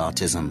brother had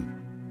autism.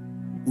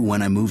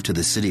 When I moved to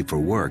the city for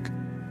work,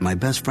 my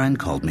best friend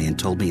called me and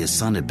told me his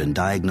son had been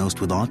diagnosed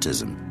with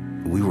autism.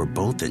 We were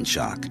both in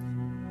shock.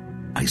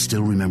 I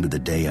still remember the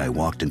day I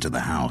walked into the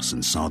house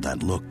and saw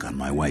that look on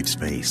my wife's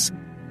face.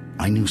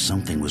 I knew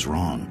something was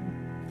wrong.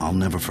 I'll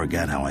never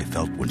forget how I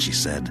felt when she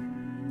said,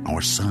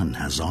 "Our son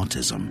has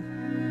autism."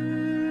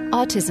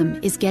 Autism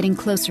is getting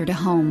closer to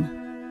home.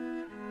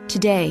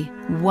 Today,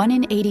 1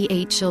 in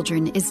 88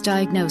 children is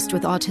diagnosed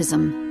with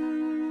autism.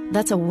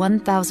 That's a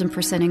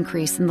 1,000%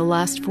 increase in the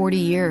last 40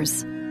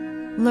 years.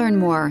 Learn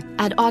more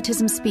at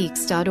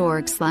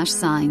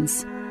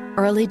autismspeaks.org/signs.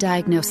 Early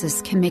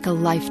diagnosis can make a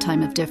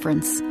lifetime of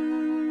difference.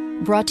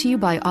 Brought to you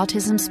by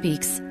Autism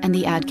Speaks and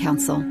the Ad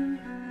Council.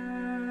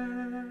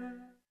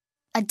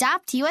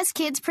 Adopt US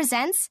Kids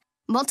presents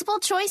Multiple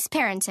Choice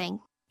Parenting.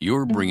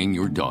 You're bringing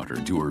your daughter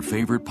to her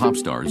favorite pop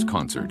star's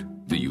concert.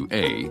 Do you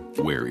A,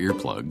 wear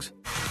earplugs?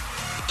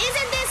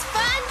 Isn't this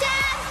fun,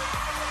 Dad?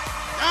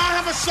 I'll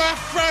have a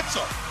soft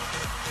pretzel.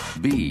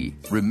 B,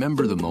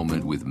 remember the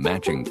moment with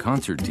matching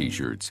concert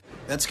t-shirts.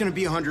 That's going to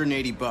be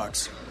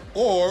 $180.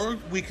 Or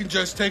we can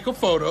just take a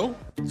photo.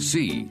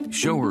 C,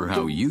 show her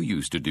how you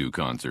used to do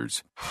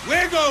concerts.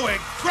 We're going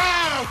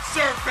crowd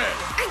surfing.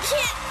 I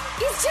can't.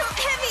 It's too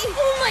heavy.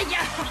 Oh, my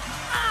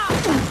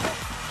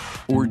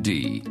God. Or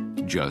D,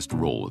 just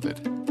roll with it.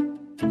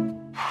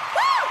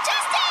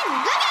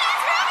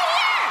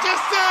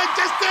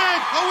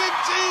 Justin!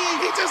 OMG!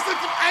 He just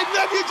looked. I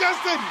love you,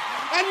 Justin!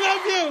 I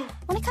love you!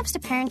 When it comes to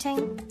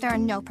parenting, there are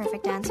no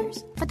perfect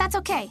answers. But that's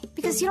okay,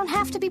 because you don't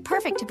have to be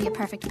perfect to be a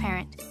perfect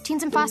parent.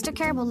 Teens in foster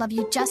care will love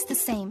you just the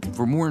same.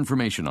 For more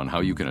information on how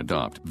you can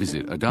adopt,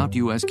 visit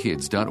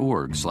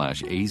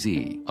adoptuskids.org/AZ.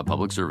 A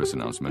public service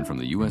announcement from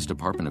the U.S.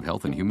 Department of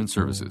Health and Human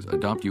Services,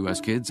 Adopt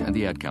U.S. Kids, and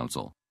the Ad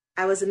Council.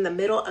 I was in the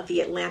middle of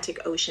the Atlantic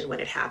Ocean when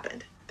it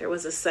happened. There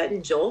was a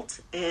sudden jolt,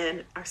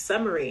 and our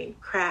submarine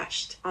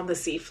crashed on the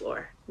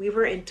seafloor. We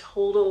were in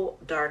total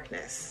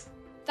darkness.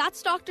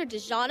 That's Dr.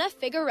 Dejana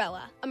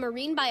Figueroa, a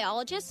marine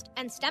biologist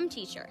and STEM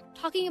teacher,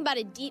 talking about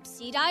a deep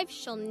sea dive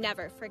she'll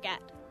never forget.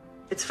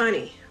 It's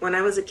funny. When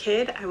I was a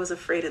kid, I was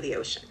afraid of the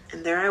ocean.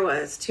 And there I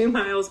was, 2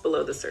 miles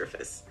below the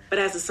surface. But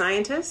as a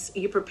scientist,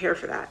 you prepare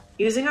for that.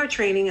 Using our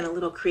training and a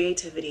little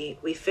creativity,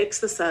 we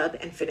fixed the sub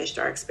and finished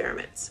our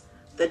experiments.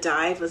 The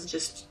dive was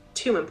just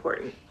too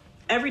important.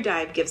 Every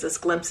dive gives us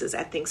glimpses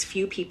at things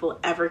few people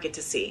ever get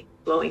to see.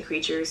 Glowing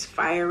creatures,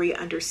 fiery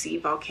undersea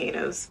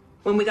volcanoes.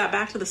 When we got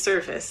back to the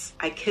surface,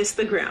 I kissed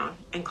the ground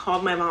and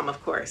called my mom,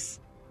 of course.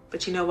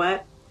 But you know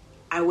what?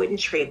 I wouldn't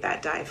trade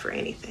that dive for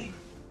anything.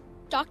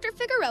 Dr.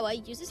 Figueroa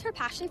uses her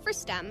passion for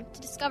STEM to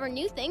discover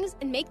new things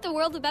and make the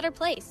world a better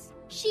place.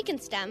 She can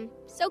STEM,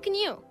 so can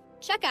you.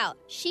 Check out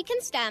She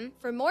Can STEM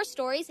for more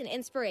stories and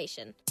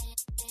inspiration.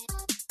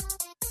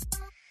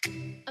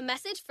 A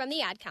message from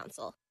the Ad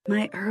Council.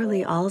 My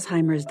early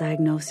Alzheimer's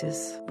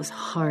diagnosis was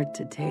hard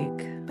to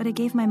take. But it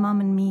gave my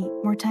mom and me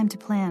more time to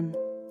plan,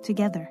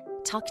 together.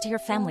 Talk to your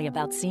family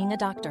about seeing a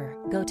doctor.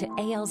 Go to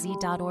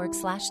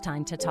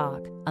alz.org/time to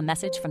talk. A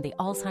message from the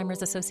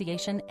Alzheimer's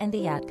Association and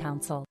the Ad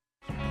Council.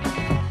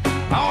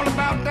 All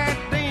about that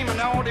demon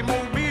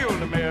automobile,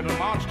 the metal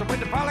monster with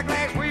the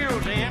polyglass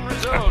wheels, the end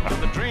result of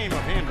the dream of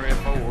Henry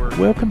Ford.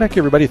 Welcome back,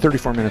 everybody.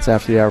 34 minutes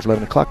after the hour of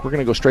 11 o'clock. We're going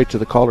to go straight to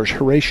the callers.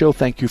 Horatio,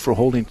 thank you for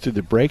holding through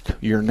the break.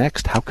 You're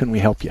next. How can we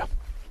help you?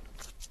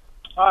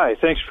 Hi,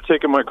 thanks for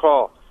taking my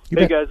call. You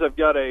Hey, bet. guys, I've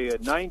got a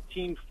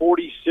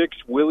 1946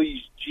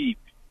 Willys Jeep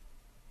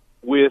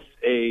with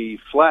a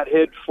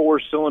flathead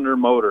four-cylinder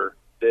motor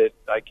that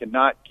I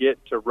cannot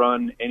get to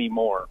run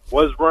anymore.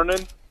 Was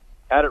running,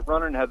 had it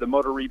running, had the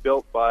motor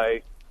rebuilt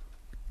by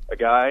a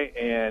guy,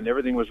 and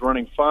everything was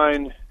running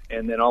fine.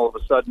 And then all of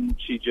a sudden,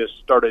 she just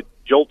started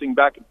jolting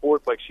back and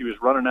forth like she was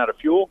running out of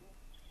fuel.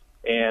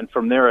 And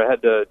from there, I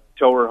had to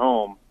tow her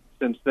home.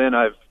 Since then,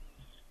 I've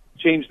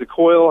changed the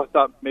coil. I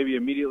thought maybe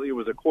immediately it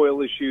was a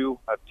coil issue.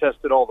 I've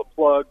tested all the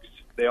plugs.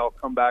 They all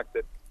come back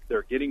that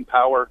they're getting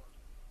power.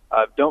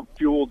 I've dumped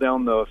fuel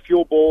down the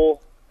fuel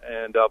bowl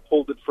and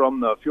pulled it from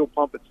the fuel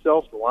pump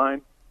itself, the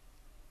line.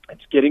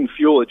 It's getting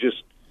fuel. It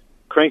just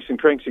cranks and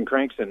cranks and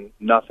cranks and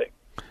nothing.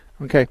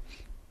 Okay.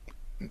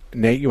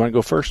 Nate, you want to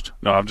go first?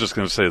 No, I'm just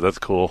going to say that's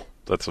cool.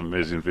 That's an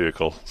amazing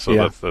vehicle. So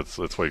Yeah.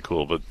 that's way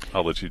cool. But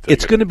I'll let you take it.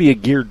 It's going to be a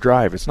geared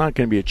drive. It's not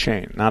going to be a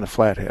chain, not a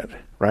flathead,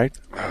 right?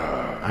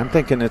 I'm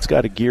thinking it's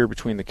got a gear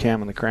between the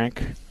cam and the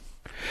crank.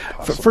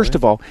 First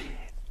of all,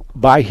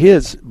 by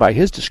his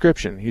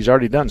description, he's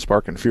already done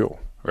spark and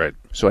fuel. Right.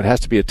 So it has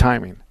to be a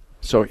timing.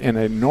 So in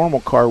a normal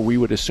car, we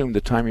would assume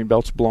the timing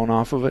belt's blown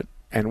off of it,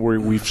 and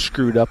we've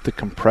screwed up the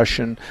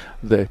compression,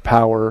 the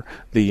power,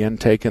 the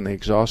intake, and the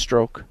exhaust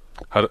stroke.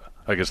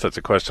 I guess that's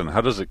a question.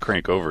 How does it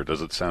crank over?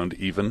 Does it sound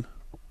even?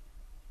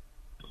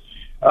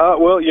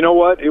 Well, you know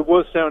what? It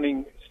was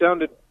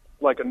sounded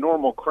like a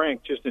normal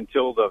crank just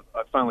until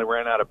I finally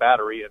ran out of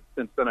battery, and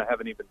since then I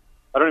don't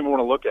even want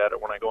to look at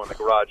it when I go in the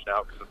garage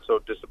now because I'm so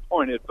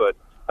disappointed. But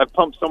I've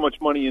pumped so much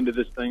money into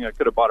this thing, I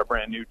could have bought a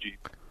brand new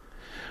Jeep.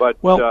 But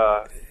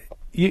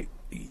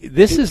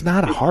this is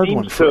not a hard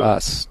one for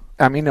us.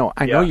 I mean, no,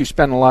 I know you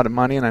spend a lot of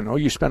money, and I know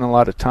you spend a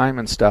lot of time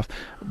and stuff,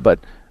 but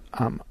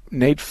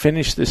Nate,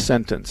 finish this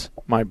sentence.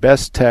 My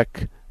best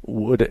tech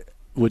would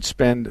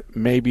spend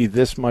maybe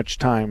this much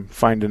time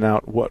finding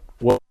out what.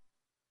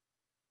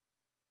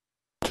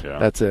 Yeah.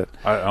 That's it.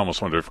 I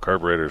almost wonder if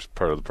carburetor is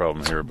part of the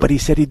problem here. But he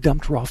said he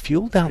dumped raw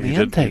fuel down the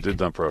intake. He did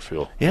dump raw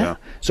fuel. Yeah.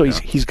 So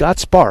he's got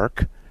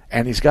spark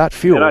and he's got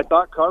fuel. And I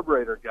thought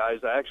carburetor, guys.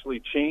 I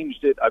actually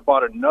changed it. I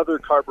bought another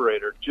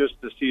carburetor just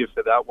to see if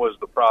that was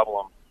the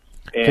problem.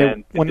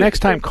 And well, next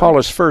time call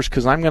us first,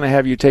 because I'm going to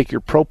have you take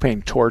your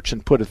propane torch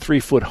and put a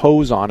 3-foot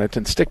hose on it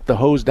and stick the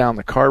hose down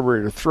the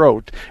carburetor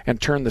throat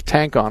and turn the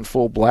tank on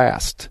full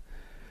blast.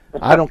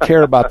 I don't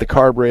care about the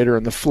carburetor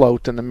and the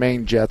float and the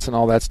main jets and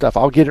all that stuff.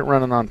 I'll get it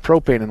running on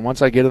propane, and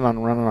once I get it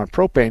running on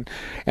propane,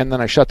 and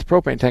then I shut the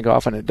propane tank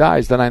off and it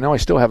dies, then I know I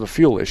still have a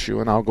fuel issue,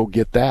 and I'll go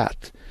get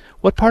that.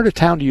 What part of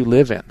town do you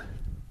live in?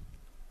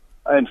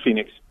 In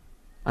Phoenix.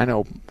 I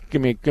know.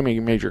 Give me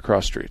major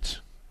cross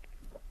streets.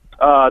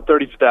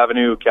 35th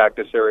Avenue,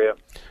 Cactus area.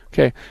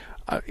 Okay.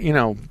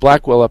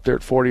 Blackwell up there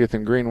at 40th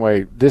and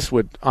Greenway, this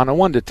would, on a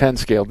 1 to 10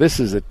 scale,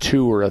 this is a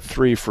 2 or a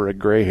 3 for a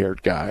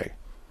gray-haired guy.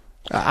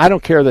 I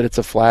don't care that it's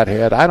a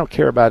flathead. I don't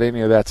care about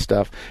any of that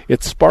stuff.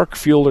 It's spark,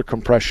 fuel, or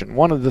compression,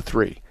 one of the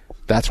three.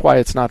 That's why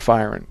it's not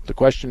firing. The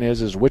question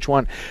is which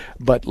one.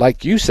 But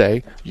like you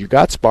say, you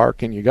got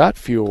spark and you got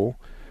fuel,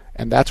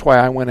 and that's why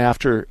I went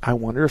after, I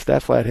wonder if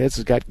that flathead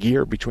has got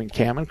gear between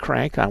cam and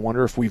crank. I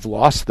wonder if we've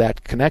lost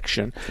that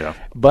connection. Yeah.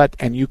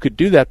 And you could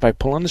do that by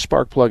pulling the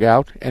spark plug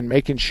out and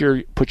making sure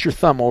you put your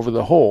thumb over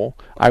the hole.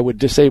 I would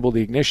disable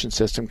the ignition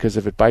system because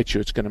if it bites you,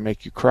 it's going to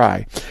make you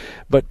cry.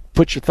 But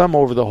put your thumb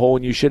over the hole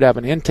and you should have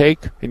an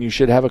intake, and you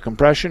should have a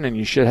compression, and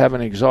you should have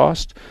an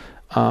exhaust.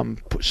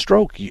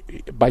 Stroke.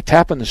 By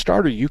tapping the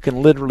starter, you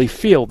can literally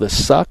feel the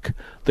suck,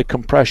 the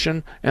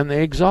compression, and the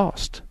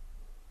exhaust.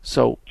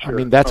 So, Sure. I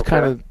mean, that's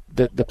kind of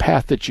the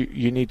path that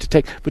you need to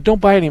take. But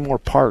don't buy any more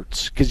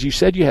parts, because you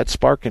said you had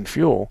spark and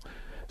fuel.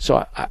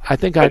 So I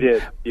think I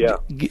did, yeah.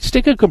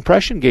 Stick a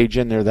compression gauge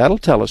in there. That'll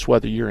tell us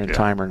whether you're in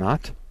time or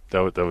not.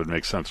 That would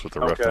make sense with the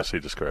roughness he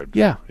described.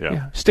 Yeah.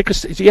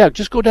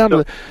 Just go down to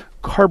the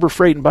Harbor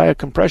Freight and buy a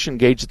compression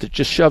gauge that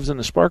just shoves in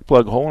the spark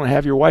plug hole, and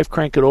have your wife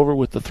crank it over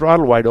with the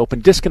throttle wide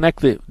open.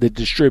 Disconnect the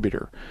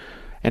distributor.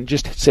 and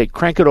just say,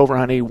 crank it over,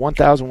 honey,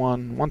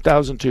 1,001,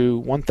 1,002,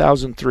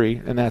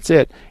 1,003, and that's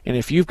it. And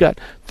if you've got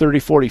 30,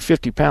 40,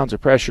 50 pounds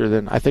of pressure,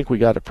 then I think we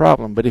got a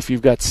problem. But if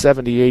you've got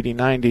 70, 80,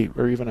 90,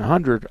 or even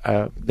 100,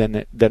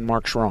 then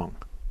Mark's wrong.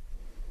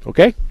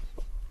 Okay?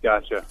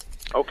 Gotcha.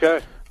 Okay.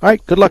 All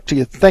right, good luck to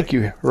you. Thank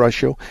you,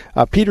 Horatio.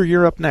 Peter,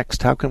 you're up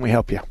next. How can we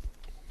help you?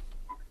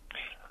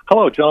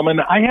 Hello, gentlemen.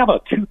 I have a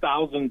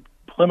 2000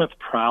 Plymouth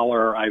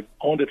Prowler. I've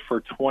owned it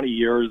for 20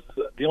 years.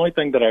 The only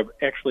thing that I've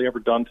actually ever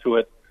done to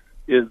it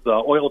is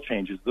oil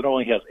changes. It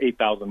only has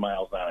 8,000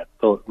 miles on it,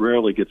 so it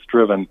rarely gets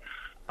driven.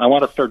 I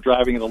want to start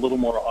driving it a little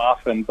more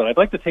often, but I'd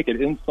like to take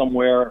it in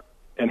somewhere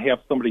and have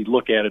somebody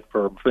look at it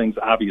for things,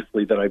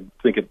 obviously, that I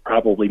think it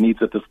probably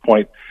needs at this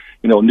point.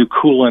 New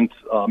coolant,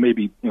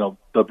 maybe,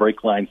 the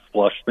brake lines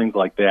flush, things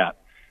like that.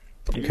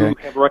 Do you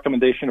have a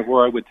recommendation of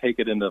where I would take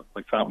it in the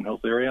Fountain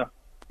Hills area?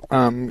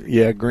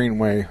 Yeah,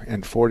 Greenway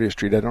and 40th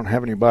Street. I don't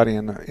have anybody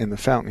in the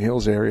Fountain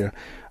Hills area.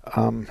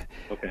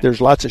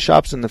 There's lots of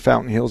shops in the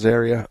Fountain Hills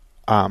area.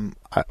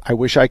 I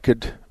wish I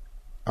could,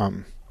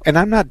 and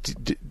I'm not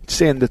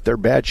saying that they're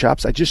bad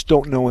shops. I just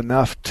don't know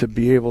enough to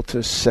be able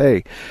to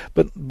say.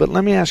 But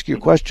let me ask you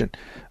a question.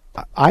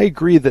 I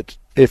agree that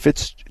if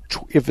it's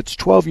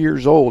 12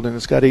 years old and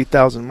it's got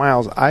 8,000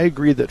 miles, I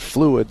agree that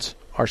fluids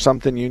are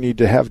something you need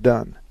to have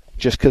done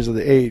just because of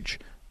the age.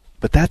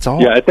 But that's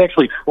all. Yeah, it's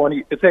actually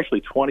 20. It's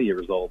actually 20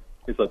 years old.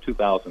 It's a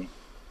 2000.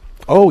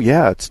 Oh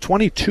yeah, it's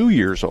 22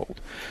 years old.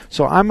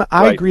 So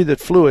I agree that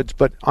fluids,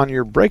 but on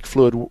your brake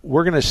fluid,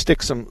 we're going to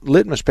stick some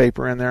litmus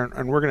paper in there,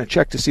 and we're going to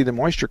check to see the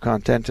moisture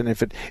content, and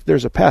if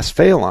there's a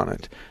pass-fail on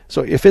it.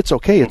 So if it's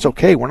okay, it's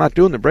okay. We're not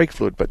doing the brake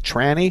fluid, but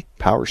tranny,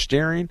 power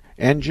steering,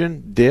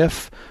 engine,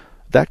 diff,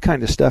 that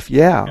kind of stuff.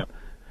 Yeah. Yep.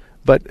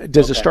 But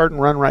does it start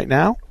and run right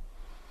now?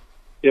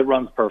 It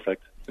runs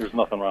perfect. There's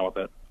nothing wrong with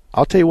it.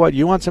 I'll tell you what.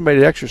 You want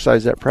somebody to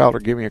exercise that Prowler?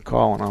 Give me a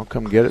call, and I'll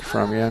come get it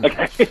from you.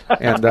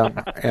 And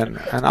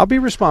and I'll be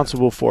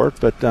responsible for it.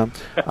 But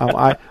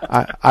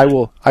I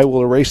will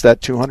erase that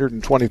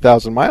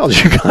 220,000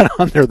 miles you got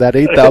on there. That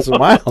 8,000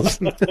 miles.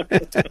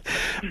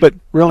 But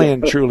really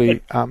and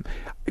truly,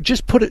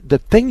 just put it. The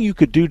thing you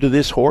could do to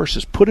this horse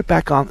is put it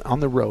back on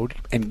the road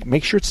and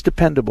make sure it's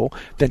dependable.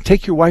 Then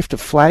take your wife to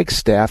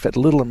Flagstaff at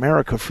Little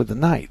America for the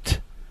night.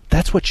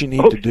 That's what you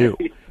need to do.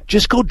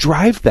 Just go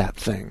drive that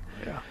thing.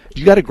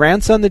 You got a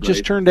grandson that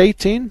just turned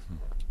 18?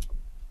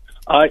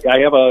 I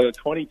have a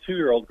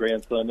 22-year-old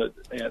grandson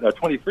and a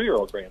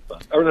 23-year-old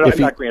grandson. Or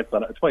not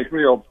grandson, a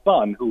 23-year-old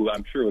son who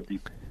I'm sure would be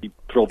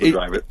thrilled to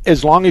drive it.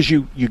 As long as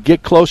you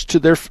get close to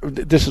their...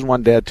 This is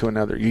one dad to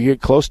another. You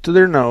get close to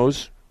their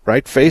nose,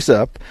 right, face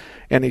up,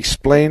 and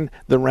explain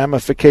the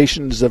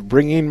ramifications of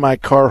bringing my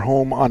car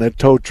home on a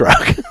tow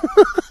truck.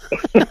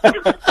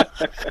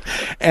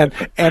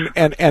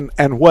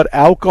 and what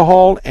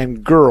alcohol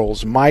and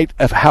girls might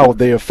have, how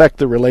they affect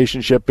the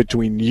relationship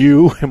between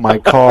you and my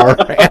car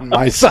and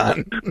my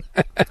son.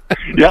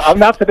 Yeah, I'm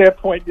not to that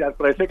point yet,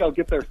 but I think I'll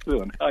get there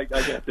soon. I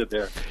got to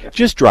there.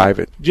 Just drive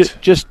it.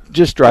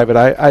 Just drive it.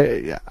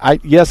 I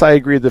yes, I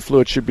agree the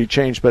fluid should be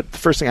changed, but the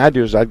first thing I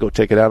do is I'd go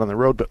take it out on the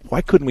road. But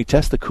why couldn't we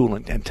test the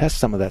coolant and test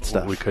some of that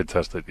stuff? We could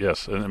test it,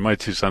 yes. And my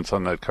 2 cents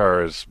on that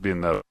car is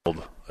being that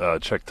old.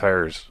 Check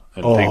tires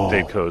and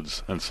date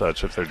codes and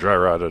such if they're dry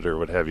rotted or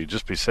what have you.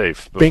 Just be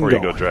safe before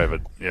you go drive it.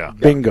 Yeah.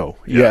 Bingo.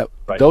 Yeah.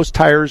 Right. Those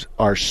tires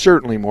are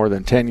certainly more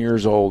than 10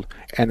 years old.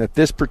 And at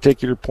this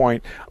particular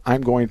point,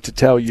 I'm going to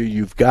tell you,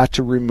 you've got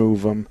to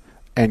remove them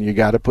and you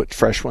got to put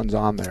fresh ones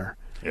on there.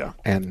 Yeah.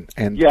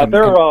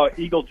 They're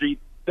Eagle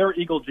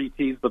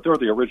GTs, but they're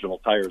the original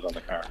tires on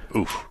the car.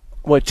 Oof.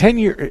 Well, 10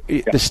 year,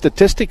 the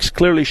statistics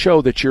clearly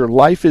show that your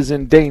life is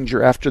in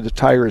danger after the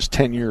tire is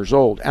 10 years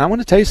old. And I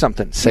want to tell you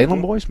something.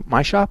 Salem boys,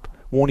 my shop,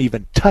 won't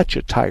even touch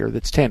a tire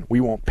that's 10.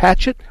 We won't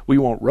patch it. We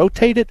won't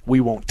rotate it. We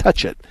won't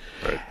touch it.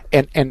 Right.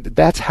 And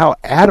that's how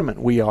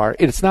adamant we are.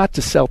 It's not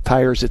to sell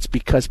tires. It's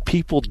because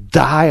people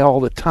die all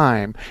the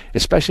time,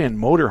 especially in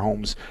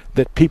motorhomes,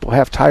 that people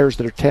have tires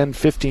that are 10,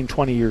 15,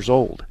 20 years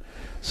old.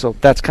 So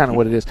that's kind of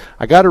what it is.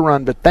 I got to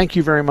run, but thank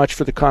you very much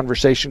for the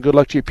conversation. Good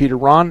luck to you, Peter.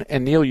 Ron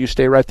and Neil, you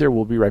stay right there.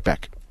 We'll be right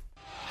back.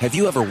 Have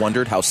you ever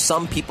wondered how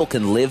some people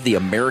can live the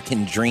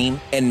American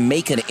dream and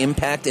make an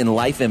impact in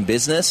life and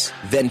business?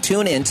 Then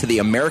tune in to the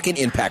American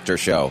Impactor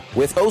Show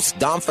with hosts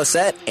Dom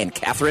Facette and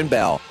Catherine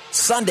Bell,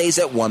 Sundays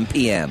at 1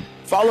 p.m.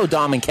 Follow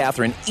Dom and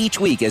Catherine each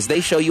week as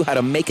they show you how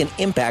to make an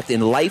impact in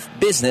life,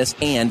 business,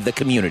 and the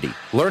community.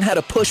 Learn how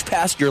to push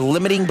past your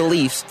limiting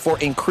beliefs for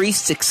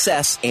increased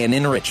success and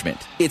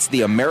enrichment. It's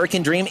the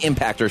American Dream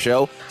Impactor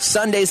Show,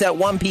 Sundays at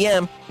 1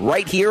 p.m.,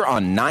 right here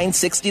on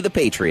 960 The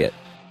Patriot.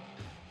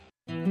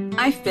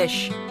 I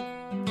fish.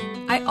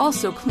 I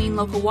also clean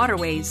local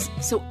waterways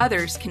so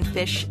others can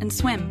fish and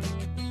swim.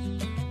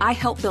 I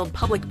help build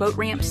public boat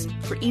ramps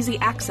for easy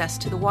access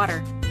to the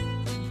water.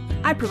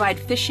 I provide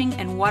fishing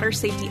and water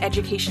safety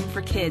education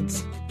for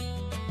kids.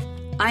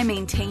 I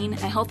maintain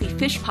a healthy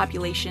fish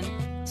population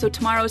so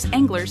tomorrow's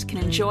anglers can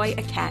enjoy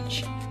a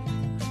catch.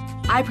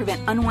 I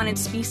prevent unwanted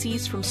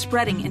species from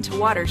spreading into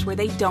waters where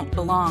they don't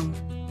belong.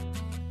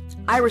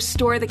 I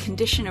restore the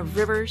condition of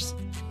rivers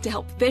to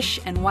help fish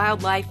and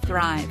wildlife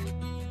thrive.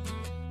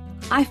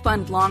 I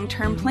fund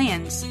long-term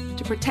plans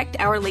to protect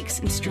our lakes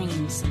and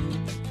streams.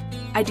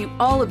 I do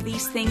all of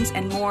these things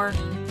and more,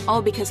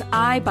 all because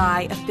I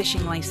buy a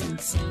fishing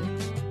license.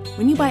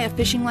 When you buy a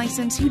fishing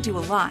license, you do a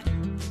lot.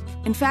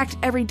 In fact,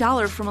 every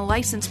dollar from a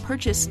license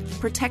purchase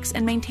protects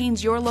and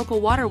maintains your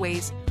local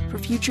waterways for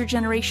future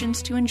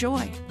generations to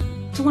enjoy.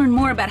 To learn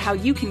more about how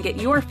you can get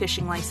your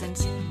fishing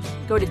license,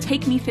 go to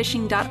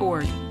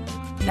takemefishing.org.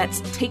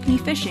 That's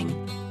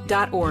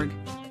takemefishing.org.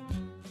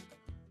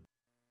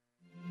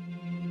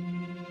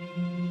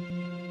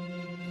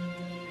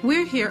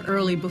 We're here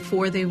early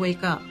before they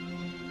wake up.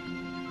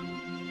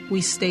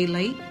 We stay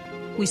late.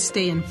 We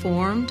stay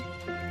informed.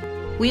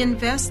 We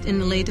invest in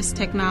the latest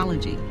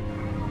technology.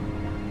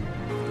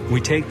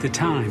 We take the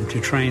time to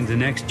train the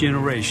next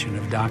generation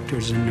of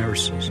doctors and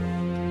nurses.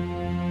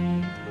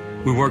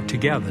 We work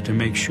together to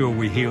make sure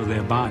we heal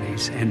their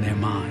bodies and their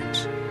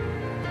minds.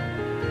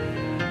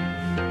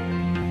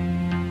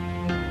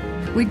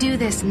 We do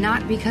this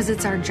not because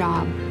it's our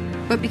job,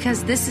 but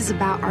because this is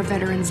about our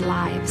veterans'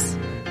 lives.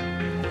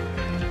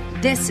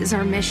 This is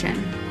our mission.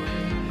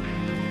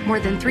 More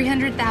than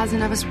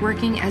 300,000 of us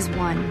working as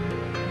one,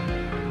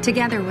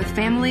 together with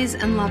families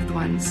and loved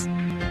ones.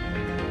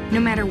 No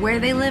matter where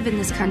they live in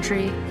this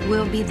country,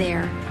 we'll be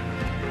there.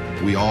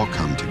 We all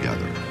come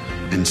together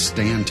and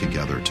stand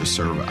together to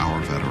serve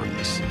our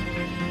veterans.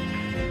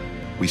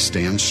 We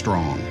stand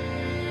strong,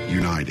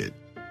 united.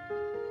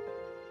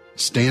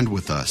 Stand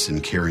with us in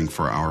caring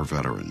for our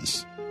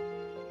veterans.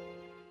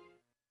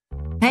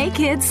 Hey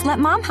kids, let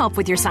Mom help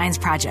with your science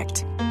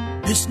project.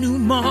 This new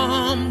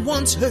mom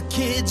wants her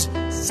kids'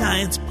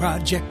 science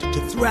project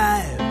to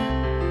thrive.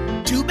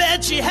 Too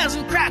bad she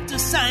hasn't cracked a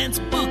science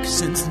book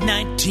since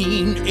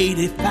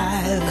 1985.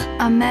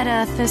 A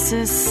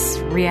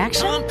metathesis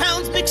reaction?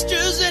 Compounds,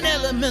 mixtures, and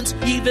elements.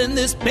 Even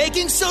this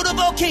baking soda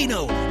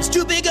volcano is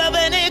too big of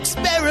an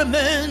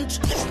experiment.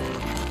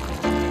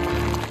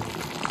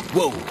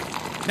 Whoa.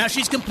 Now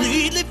she's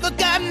completely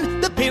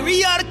forgotten the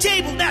periodic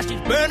table. Now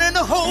she's burning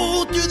a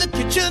hole through the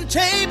kitchen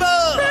table.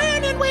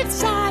 Burning with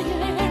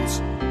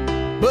science.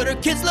 But her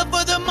kids' love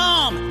for their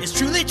mom is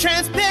truly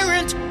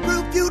transparent.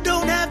 Proof you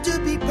don't have to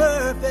be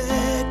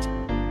perfect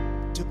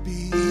to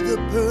be the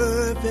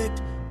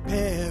perfect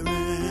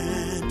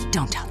parent.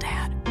 Don't tell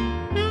Dad.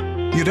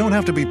 You don't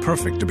have to be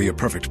perfect to be a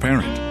perfect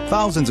parent.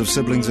 Thousands of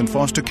siblings in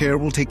foster care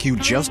will take you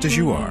just as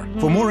you are.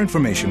 For more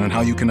information on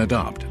how you can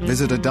adopt,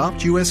 visit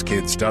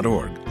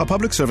adoptuskids.org. A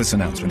public service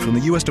announcement from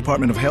the U.S.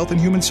 Department of Health and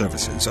Human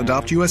Services,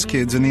 Adopt U.S.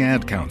 Kids, and the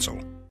Ad Council.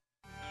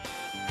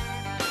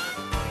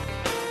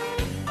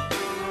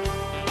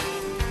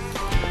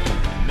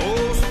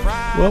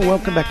 Well,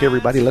 welcome back,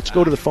 everybody. Let's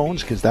go to the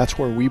phones because that's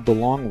where we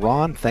belong.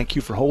 Ron, thank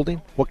you for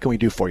holding. What can we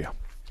do for you?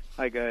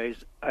 Hi,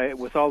 guys.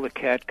 With all the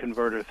cat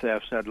converter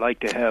thefts, I'd like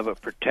to have a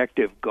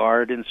protective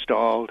guard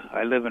installed.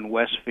 I live in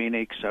West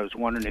Phoenix. I was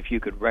wondering if you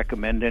could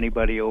recommend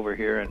anybody over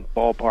here and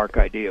ballpark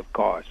idea of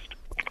cost.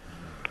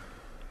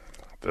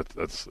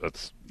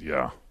 That's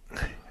yeah.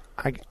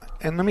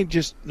 And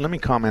let me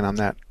comment on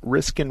that.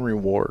 Risk and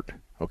reward,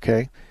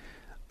 okay?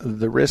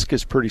 The risk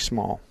is pretty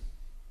small.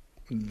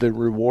 The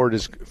reward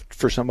is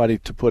for somebody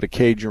to put a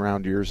cage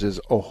around yours is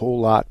a whole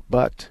lot,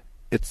 but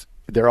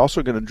they're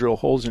also going to drill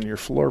holes in your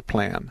floor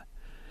plan,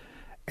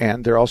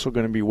 and they're also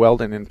going to be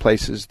welding in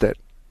places that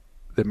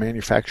the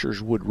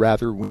manufacturers would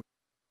rather.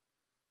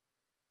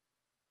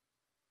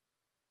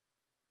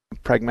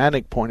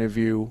 Pragmatic point of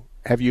view,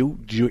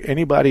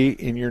 anybody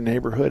in your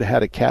neighborhood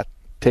had a cat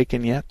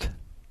taken yet?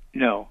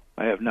 No,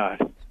 I have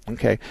not.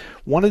 Okay.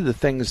 One of the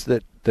things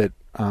that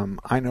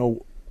I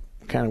know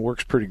kind of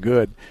works pretty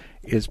good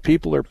is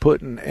people are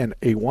putting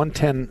a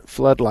 110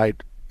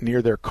 floodlight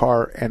near their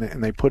car, and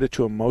they put it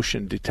to a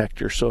motion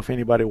detector, so if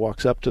anybody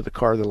walks up to the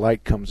car, the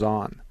light comes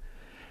on.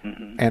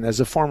 Mm-hmm. And as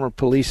a former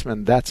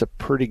policeman, that's a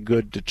pretty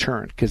good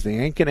deterrent, because they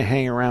ain't going to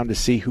hang around to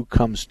see who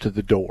comes to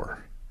the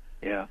door.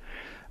 Yeah.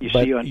 You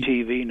see on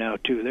TV now,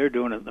 too, they're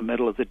doing it in the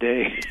middle of the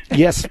day.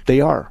 Yes, they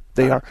are.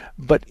 They are.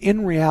 But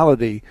in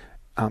reality,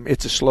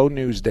 it's a slow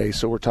news day,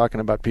 so we're talking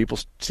about people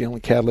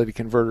stealing catalytic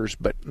converters.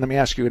 But let me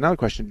ask you another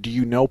question. Do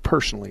you know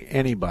personally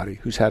anybody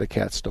who's had a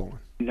cat stolen?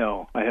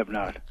 No, I have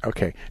not.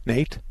 Okay.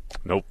 Nate?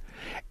 Nope.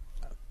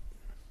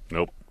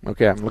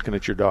 Okay, I'm looking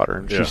at your daughter,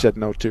 and she said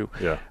no, too.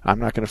 Yeah. I'm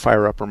not going to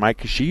fire up her mic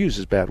because she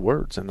uses bad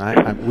words,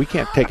 and we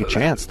can't take a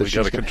chance. We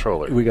got to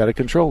control her. We got to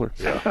control her.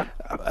 Yeah.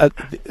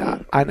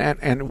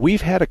 And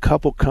we've had a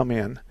couple come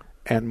in,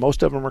 and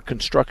most of them are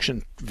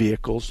construction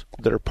vehicles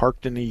that are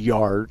parked in the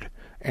yard.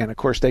 And, of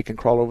course, they can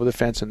crawl over the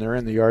fence, and they're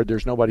in the yard.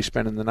 There's nobody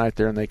spending the night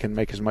there, and they can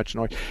make as much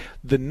noise.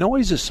 The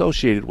noise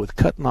associated with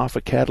cutting off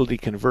a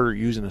catalytic converter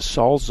using a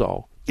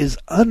Sawzall is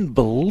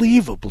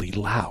unbelievably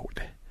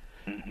loud.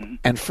 Mm-hmm.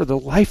 And for the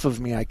life of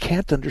me, I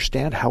can't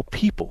understand how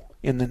people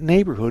in the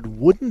neighborhood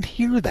wouldn't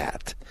hear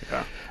that.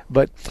 Yeah.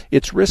 But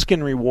it's risk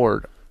and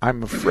reward.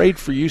 I'm afraid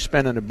for you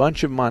spending a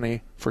bunch of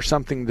money for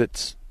something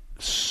that's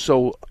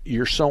so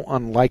you're so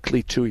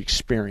unlikely to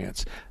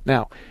experience.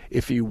 Now,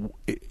 if you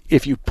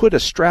put a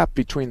strap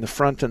between the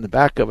front and the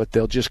back of it,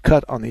 they'll just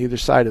cut on either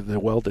side of the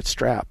welded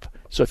strap.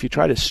 So if you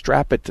try to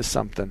strap it to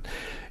something,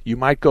 you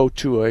might go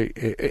to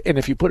and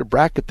if you put a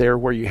bracket there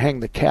where you hang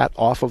the cat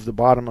off of the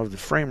bottom of the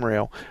frame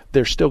rail,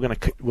 they're still going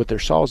to, with their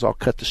Sawzall,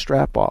 cut the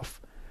strap off.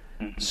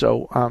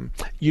 So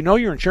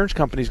your insurance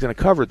company is going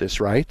to cover this,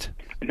 right?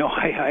 No,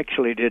 I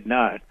actually did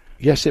not.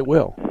 Yes, it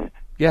will.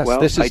 Yes, well,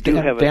 this is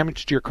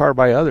damage to your car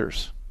by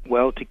others.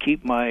 Well, to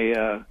keep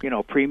my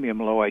premium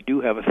low, I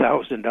do have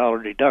 $1,000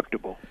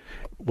 deductible.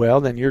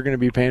 Well, then you're going to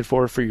be paying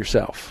for it for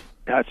yourself.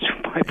 That's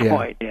my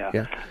point.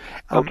 Yeah.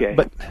 Okay.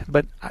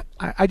 But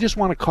I just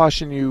want to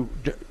caution you.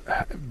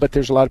 But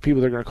there's a lot of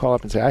people that are going to call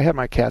up and say, "I had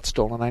my cat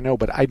stolen." I know,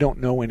 but I don't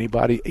know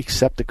anybody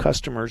except the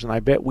customers, and I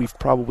bet we've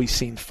probably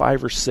seen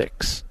 5 or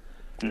 6.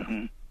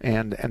 Mm-hmm.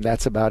 And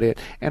that's about it.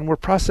 And we're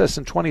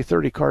processing 20,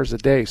 30 cars a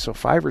day, so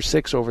 5 or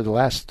 6 over the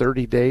last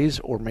 30 days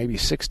or maybe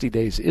 60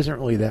 days isn't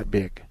really that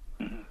big.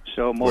 Mm-hmm.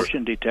 So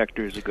motion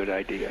detector is a good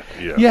idea.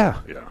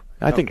 Yeah.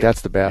 I think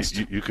that's the best.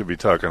 You could be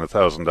talking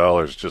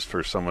 $1,000 just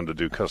for someone to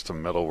do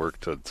custom metal work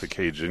to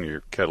cage in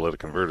your catalytic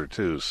converter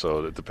too.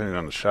 So depending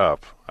on the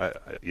shop,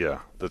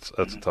 that's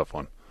a tough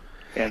one.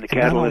 And the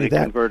catalytic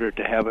converter,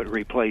 to have it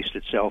replaced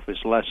itself,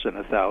 is less than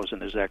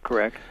 $1,000. Is that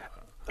correct?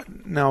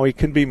 No, it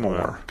could be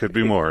more. Could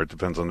be more. It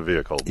depends on the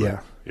vehicle.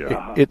 But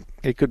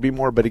It could be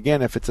more. But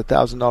again, if it's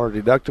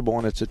 $1,000 deductible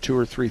and it's a $2,000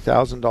 or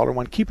 $3,000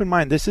 one, keep in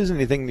mind this isn't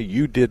anything that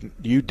you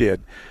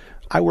did.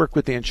 I work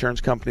with the insurance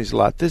companies a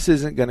lot. This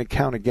isn't going to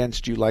count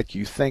against you like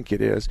you think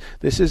it is.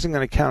 This isn't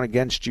going to count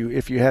against you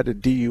if you had a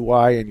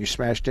DUI and you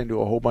smashed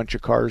into a whole bunch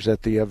of cars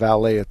at the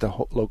valet at the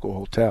local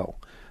hotel.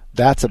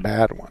 That's a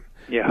bad one.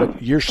 Yeah.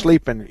 But you're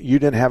sleeping. You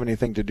didn't have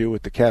anything to do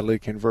with the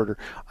catalytic converter.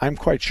 I'm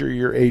quite sure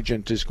your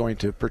agent is going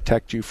to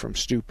protect you from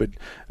stupid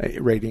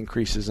rate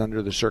increases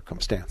under the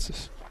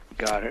circumstances.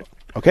 Got it.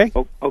 Okay?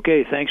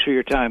 Okay, thanks for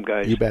your time,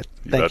 guys. You bet.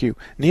 Thank you.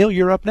 Neil,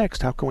 you're up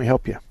next. How can we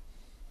help you?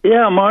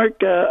 Yeah,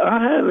 Mark, I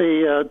have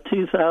a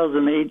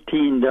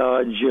 2018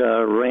 Dodge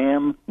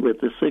Ram with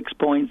the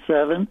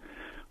 6.7.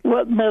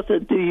 What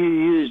method do you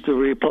use to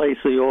replace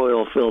the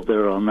oil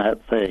filter on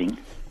that thing?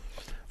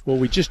 Well,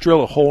 we just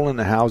drill a hole in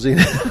the housing.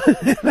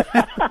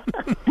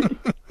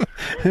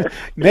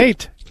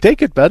 Nate,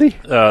 take it, buddy.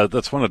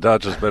 That's one of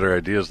Dodge's better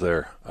ideas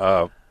there.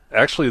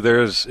 Actually,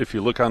 if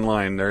you look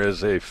online, there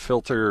is a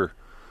filter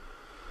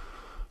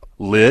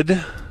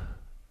lid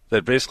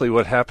that basically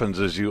what happens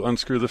is you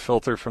unscrew the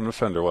filter from the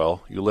fender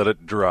well, you let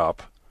it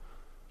drop.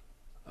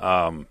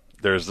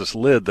 There's this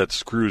lid that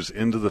screws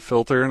into the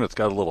filter, and it's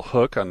got a little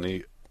hook on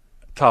the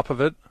top of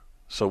it.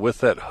 So with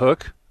that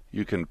hook,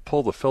 you can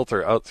pull the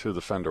filter out through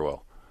the fender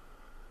well.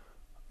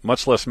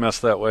 Much less mess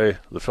that way.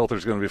 The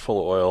filter's going to be full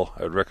of oil.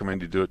 I would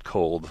recommend you do it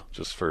cold,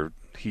 just for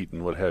heat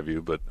and what have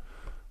you. But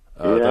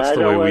that's the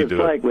way we do it. I know what it's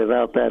like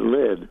without that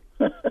lid.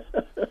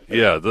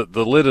 Yeah,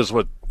 the lid is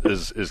what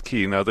is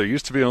key. Now, there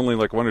used to be only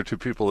like 1 or 2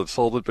 people that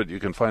sold it, but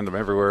you can find them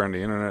everywhere on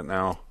the internet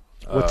now.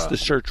 What's the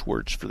search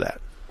words for that?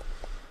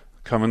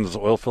 Cummins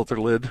oil filter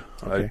lid.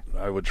 Okay.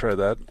 I would try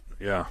that.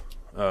 Yeah.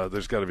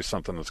 There's got to be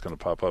something that's going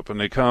to pop up. And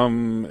they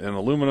come in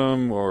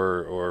aluminum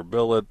or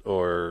billet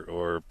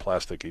or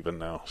plastic even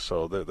now.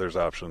 So there's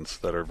options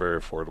that are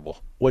very affordable.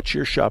 What's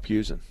your shop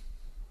using?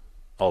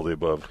 All the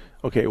above.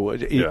 Okay. Well,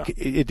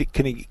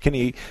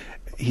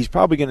 he's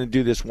probably going to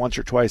do this once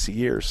or twice a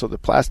year. So the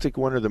plastic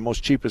one or the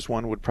most cheapest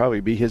one would probably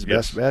be his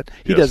best bet.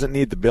 He doesn't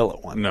need the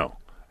billet one. No.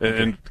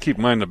 And keep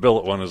in mind the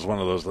billet one is one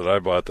of those that I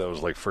bought that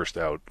was like first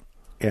out.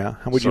 Yeah.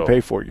 How would you pay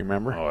for it? You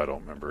remember? Oh, I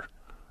don't remember.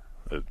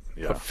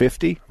 Yeah.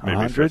 50? Maybe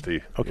 100?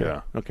 50. Okay.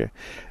 Yeah. Okay.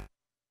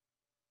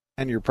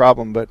 And your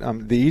problem, but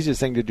the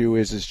easiest thing to do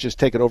is just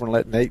take it over and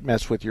let Nate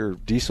mess with your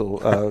diesel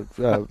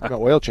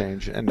oil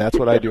change, and that's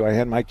what I do. I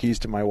hand my keys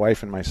to my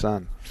wife and my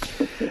son.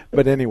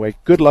 But anyway,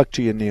 good luck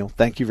to you, Neil.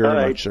 Thank you very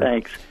much, sir.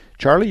 Thanks.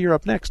 Charlie, you're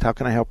up next. How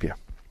can I help you?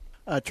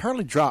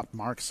 Charlie dropped,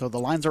 Mark, so the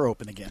lines are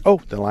open again.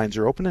 Oh, the lines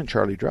are open and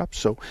Charlie dropped,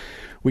 so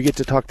we get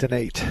to talk to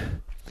Nate.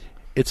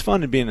 It's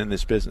fun being in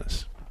this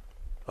business.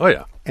 Oh,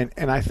 yeah. And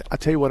I'll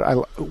tell you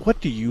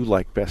what do you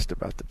like best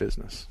about the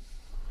business?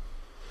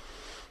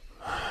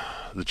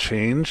 The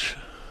change.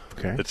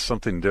 Okay. It's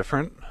something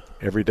different.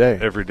 Every day.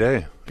 Every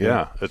day.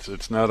 Yeah.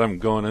 It's not I'm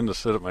going in to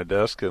sit at my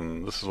desk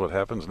and this is what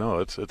happens. No,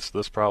 it's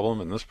this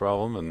problem and this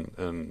problem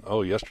and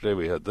oh, yesterday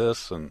we had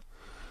this and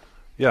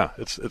yeah,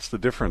 it's the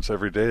difference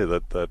every day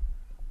that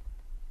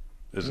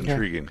is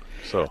intriguing.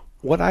 So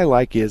what I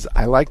like is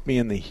I like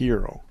being the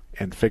hero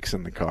and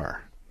fixing the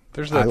car.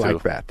 There's that I too.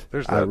 like that.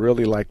 There's that. I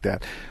really like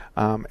that.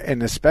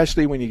 And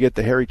especially when you get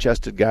the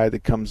hairy-chested guy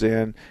that comes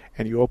in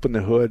and you open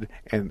the hood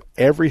and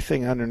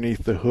everything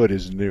underneath the hood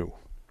is new.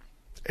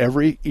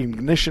 Every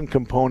ignition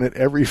component,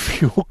 every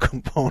fuel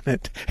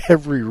component,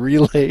 every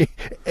relay,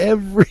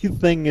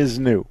 everything is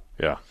new.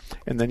 Yeah.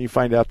 And then you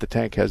find out the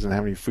tank doesn't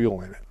have any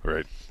fuel in it.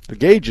 Right. The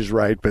gauge is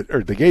right,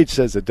 or the gauge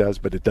says it does,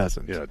 but it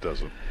doesn't. Yeah, it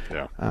doesn't.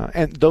 Yeah.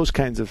 And those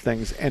kinds of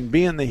things. And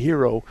being the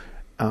hero,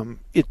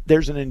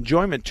 there's an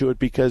enjoyment to it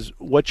because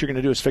what you're going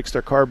to do is fix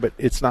their car, but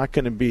it's not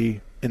going to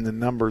be in the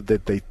number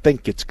that they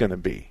think it's going to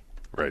be.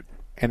 Right.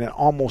 And it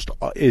almost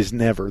is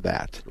never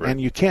that. Right.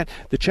 And you can't.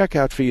 The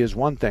checkout fee is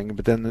one thing,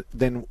 but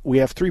then we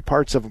have three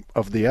parts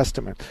of the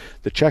estimate: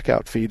 the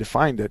checkout fee to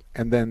find it,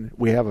 and then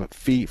we have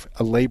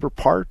a labor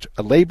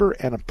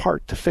and a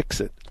part to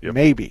fix it. Yep.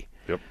 Maybe.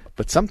 Yep.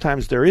 But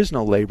sometimes there is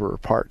no labor or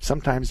part.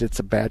 Sometimes it's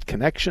a bad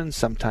connection.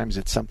 Sometimes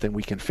it's something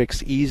we can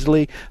fix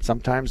easily.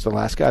 Sometimes the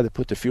last guy that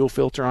put the fuel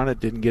filter on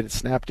it didn't get it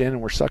snapped in,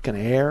 and we're sucking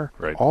air.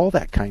 Right. All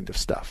that kind of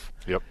stuff.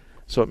 Yep.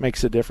 So it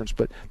makes a difference.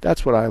 But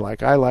that's what I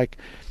like. I like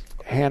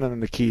handing them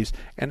the keys,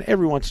 and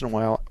every once in a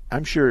while,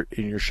 I'm sure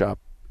in your shop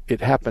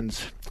it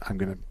happens. I'm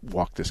going to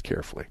walk this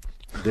carefully.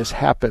 This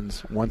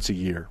happens once a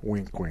year,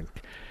 wink wink.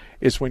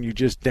 It's when you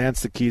just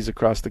dance the keys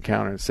across the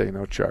counter and say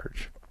no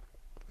charge,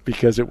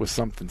 because it was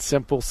something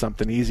simple,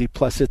 something easy,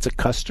 plus it's a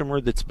customer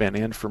that's been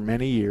in for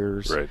many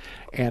years. Right.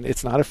 And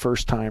it's not a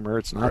first timer,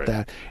 it's not Right.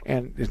 that,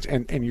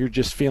 and you're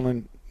just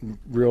feeling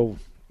real,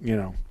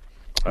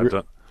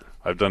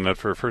 I've done that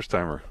for a first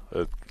timer.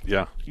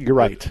 Yeah, you're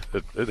right.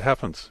 It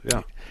happens.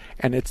 Yeah,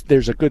 and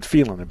there's a good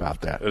feeling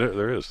about that.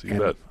 There is. You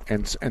bet.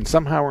 And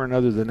somehow or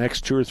another, the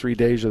next 2 or 3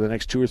 days or the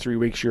next 2 or 3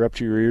 weeks, you're up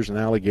to your ears in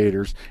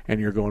alligators,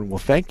 and you're going, well,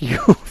 thank you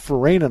for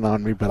raining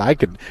on me,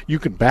 but you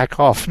can back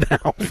off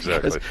now.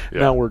 Exactly. Yeah.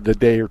 Now we're the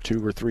day or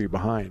 2 or 3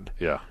 behind.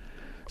 Yeah.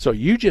 So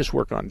you just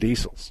work on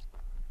diesels.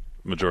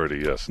 Majority,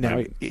 yes.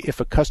 Now,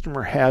 if a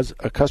customer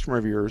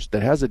of yours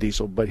that has a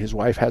diesel, but his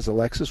wife has a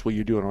Lexus, will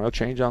you do an oil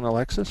change on the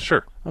Lexus?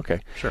 Sure.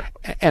 Okay. Sure.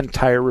 And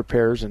tire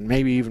repairs and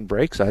maybe even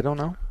brakes? I don't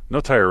know.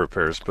 No tire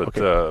repairs, but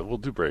Okay. We'll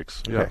do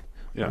brakes. Yeah. Okay.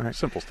 Yeah. All right.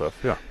 Simple stuff.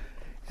 Yeah.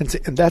 And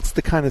that's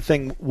the kind of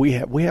thing we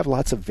have. We have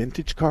lots of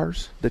vintage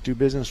cars that do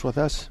business with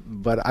us,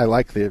 but I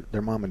like their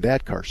mom and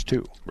dad cars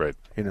too. Right.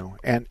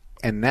 And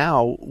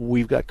now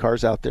we've got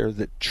cars out there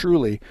that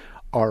truly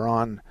are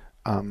on.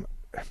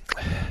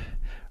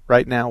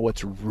 Right now,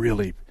 what's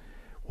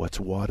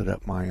wadded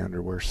up my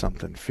underwear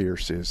something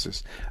fierce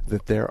is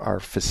that there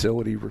are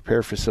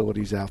repair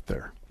facilities out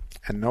there.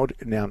 And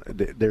now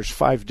there's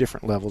 5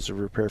 different levels of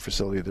repair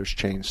facility. There's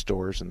chain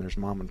stores, and there's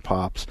mom and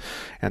pops,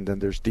 and then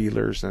there's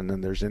dealers, and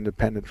then there's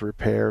independent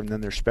repair, and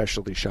then there's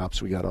specialty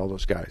shops. We got all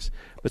those guys.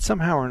 But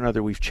somehow or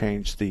another, we've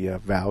changed the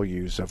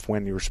values of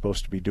when you were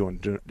supposed to be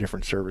doing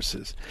different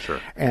services. Sure.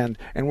 And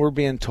we're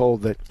being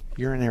told that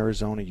you're in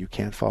Arizona, you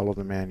can't follow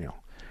the manual.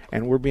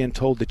 And we're being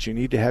told that you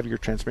need to have your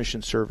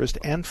transmission serviced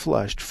and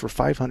flushed for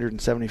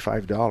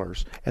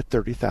 $575 at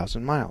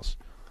 30,000 miles.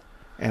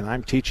 And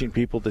I'm teaching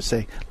people to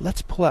say,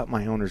 let's pull out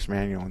my owner's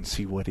manual and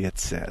see what it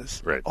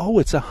says. Right. Oh,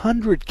 it's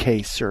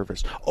 100K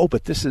service. Oh,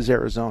 but this is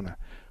Arizona.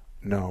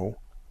 No.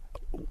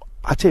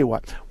 I'll tell you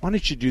what, why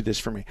don't you do this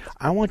for me?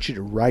 I want you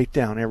to write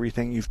down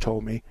everything you've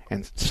told me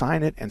and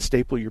sign it and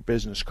staple your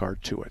business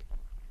card to it.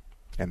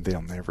 And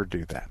they'll never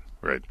do that.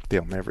 Right.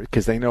 They'll never,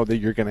 because they know that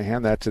you're going to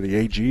hand that to the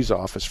AG's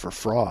office for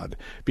fraud,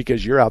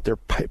 because you're out there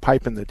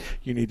piping that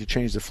you need to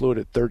change the fluid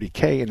at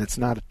 30K, and it's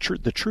not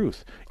the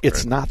truth.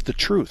 It's not the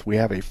truth. We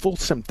have a full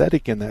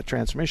synthetic in that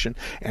transmission,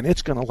 and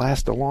it's going to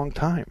last a long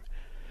time.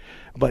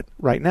 But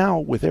right now,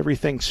 with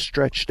everything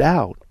stretched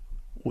out,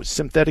 with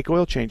synthetic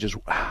oil changes,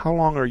 how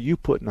long are you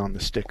putting on the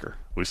sticker?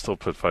 We still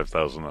put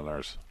 5,000 on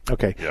ours.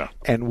 Okay. Yeah.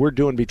 And we're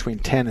doing between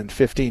 10 and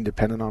 15,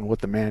 depending on what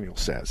the manual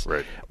says.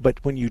 Right.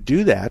 But when you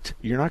do that,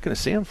 you're not going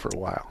to see them for a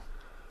while.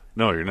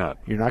 No, you're not.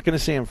 You're not going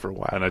to see them for a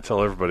while. And I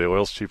tell everybody,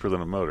 oil's cheaper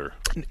than a motor.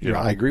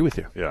 I agree with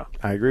you. Yeah.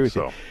 I agree with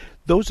you.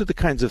 Those are the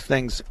kinds of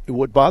things.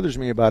 What bothers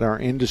me about our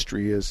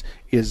industry is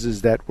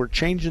that we're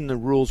changing the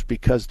rules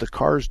because the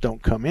cars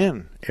don't come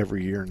in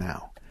every year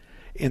now.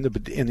 In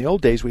the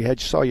old days, we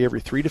saw you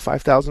every 3,000 to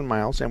 5,000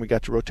 miles, and we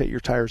got to rotate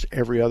your tires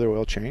every other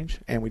oil change,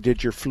 and we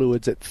did your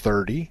fluids at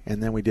 30,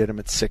 and then we did them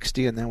at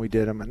 60, and then we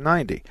did them at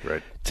 90.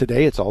 Right.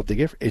 Today, it's all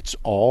different. It's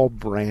all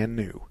brand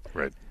new.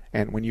 Right.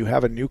 And when you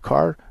have a new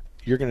car,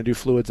 you're going to do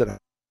fluids at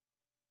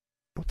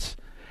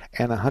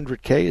and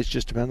 100K is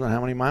just depends on how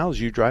many miles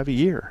you drive a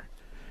year.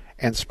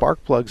 And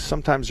spark plugs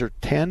sometimes are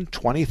 10,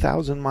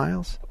 20,000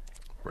 miles.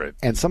 Right.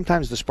 And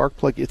sometimes the spark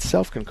plug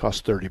itself can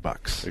cost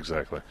 $30.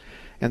 Exactly.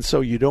 And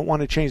so you don't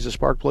want to change the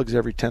spark plugs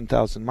every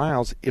 10,000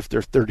 miles if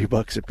they're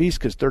 $30 a piece,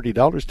 because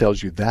 $30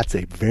 tells you that's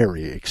a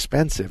very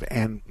expensive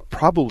and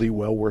probably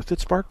well worth it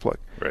spark plug.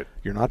 Right.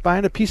 You're not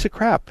buying a piece of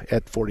crap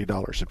at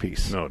 $40 a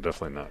piece. No,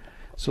 definitely not.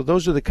 So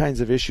those are the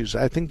kinds of issues.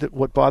 I think that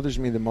what bothers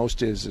me the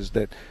most is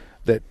that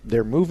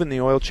they're moving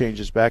the oil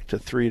changes back to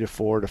 3,000 to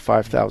 4,000 to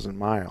 5,000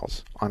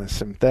 miles on a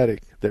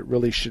synthetic that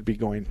really should be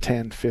going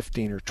 10,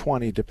 15, or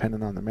 20,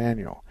 depending on the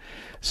manual.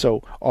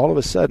 So all of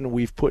a sudden,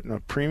 we've put a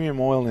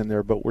premium oil in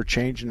there, but we're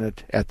changing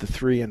it at the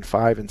 3 and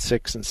 5 and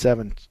 6 and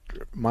 7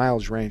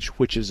 miles range,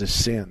 which is a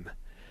sin,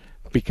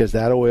 because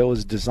that oil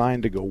is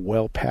designed to go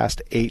well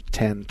past 8,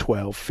 10,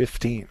 12,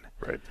 15.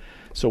 Right.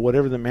 So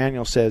whatever the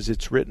manual says,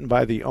 it's written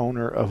by the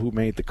owner of who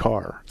made the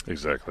car.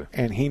 Exactly.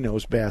 And he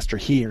knows best, or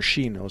he or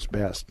she knows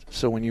best.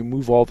 So when you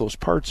move all those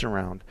parts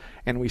around,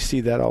 and we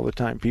see that all the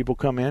time, people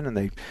come in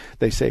and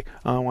they say,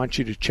 I want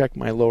you to check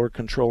my lower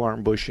control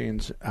arm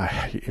bushings.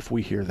 If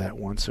we hear that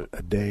once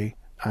a day,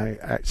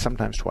 I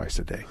sometimes twice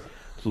a day.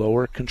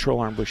 Lower control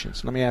arm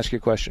bushings. Let me ask you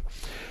a question.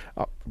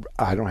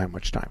 I don't have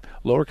much time.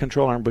 Lower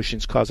control arm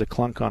bushings cause a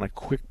clunk on a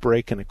quick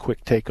brake and a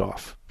quick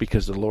takeoff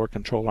because the lower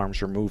control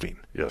arms are moving.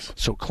 Yes.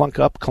 So clunk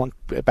up, clunk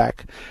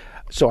back.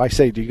 So I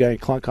say, do you got any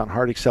clunk on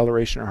hard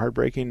acceleration or hard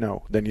braking?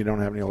 No. Then you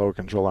don't have any lower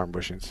control arm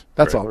bushings.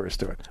 That's all there is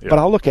to it. Yeah. But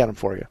I'll look at them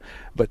for you.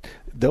 But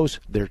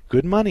they're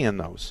good money in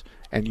those.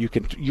 And you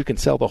can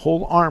sell the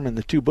whole arm and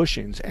the two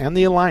bushings and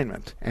the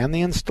alignment and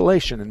the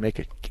installation and make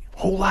a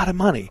whole lot of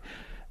money.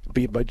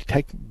 But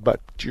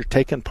you're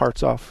taking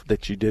parts off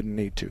that you didn't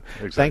need to.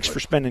 Exactly. Thanks for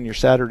spending your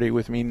Saturday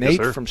with me.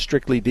 Nate from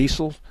Strictly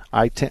Diesel,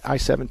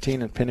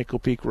 I-17 and Pinnacle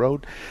Peak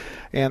Road.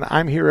 And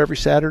I'm here every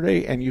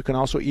Saturday, and you can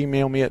also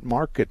email me at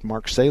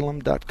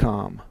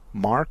mark@marksalem.com.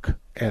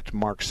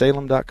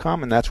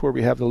 mark@marksalem.com, and that's where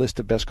we have the list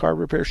of best car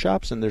repair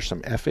shops, and there's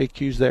some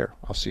FAQs there.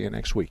 I'll see you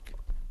next week.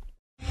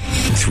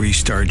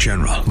 3-star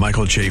General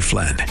Michael J.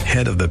 Flynn,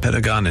 head of the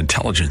Pentagon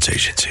Intelligence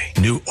Agency,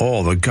 knew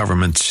all the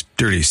government's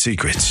dirty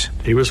secrets.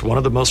 He was one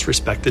of the most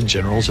respected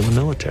generals in the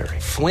military.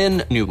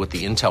 Flynn knew what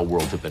the intel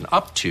world had been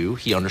up to.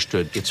 He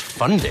understood its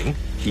funding.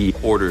 He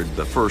ordered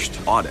the first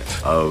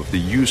audit of the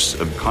use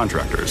of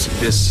contractors.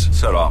 This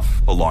set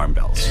off alarm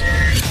bells.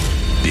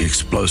 The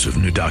explosive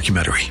new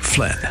documentary,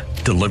 Flynn,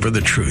 Deliver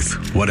the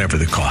Truth, Whatever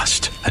the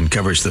Cost,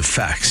 uncovers the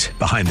facts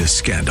behind this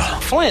scandal.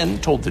 Flynn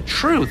told the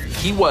truth.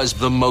 He was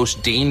the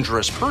most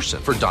dangerous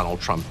person for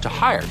Donald Trump to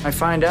hire. I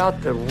find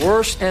out the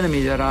worst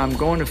enemy that I'm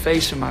going to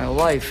face in my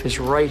life is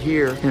right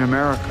here in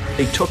America.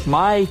 They took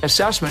my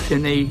assessment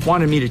and they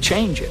wanted me to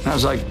change it. And I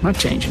was like, I'm not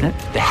changing it.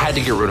 They had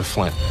to get rid of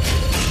Flynn.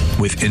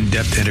 With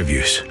in-depth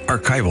interviews,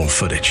 archival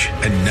footage,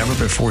 and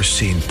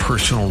never-before-seen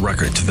personal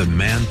records of the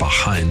man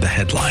behind the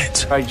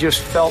headlines. I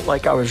just felt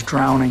like I was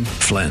drowning.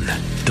 Flynn,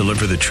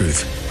 Deliver the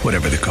Truth,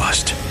 Whatever the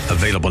Cost.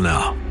 Available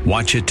now.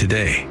 Watch it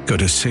today. Go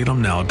to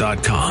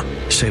salemnow.com.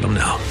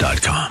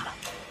 salemnow.com.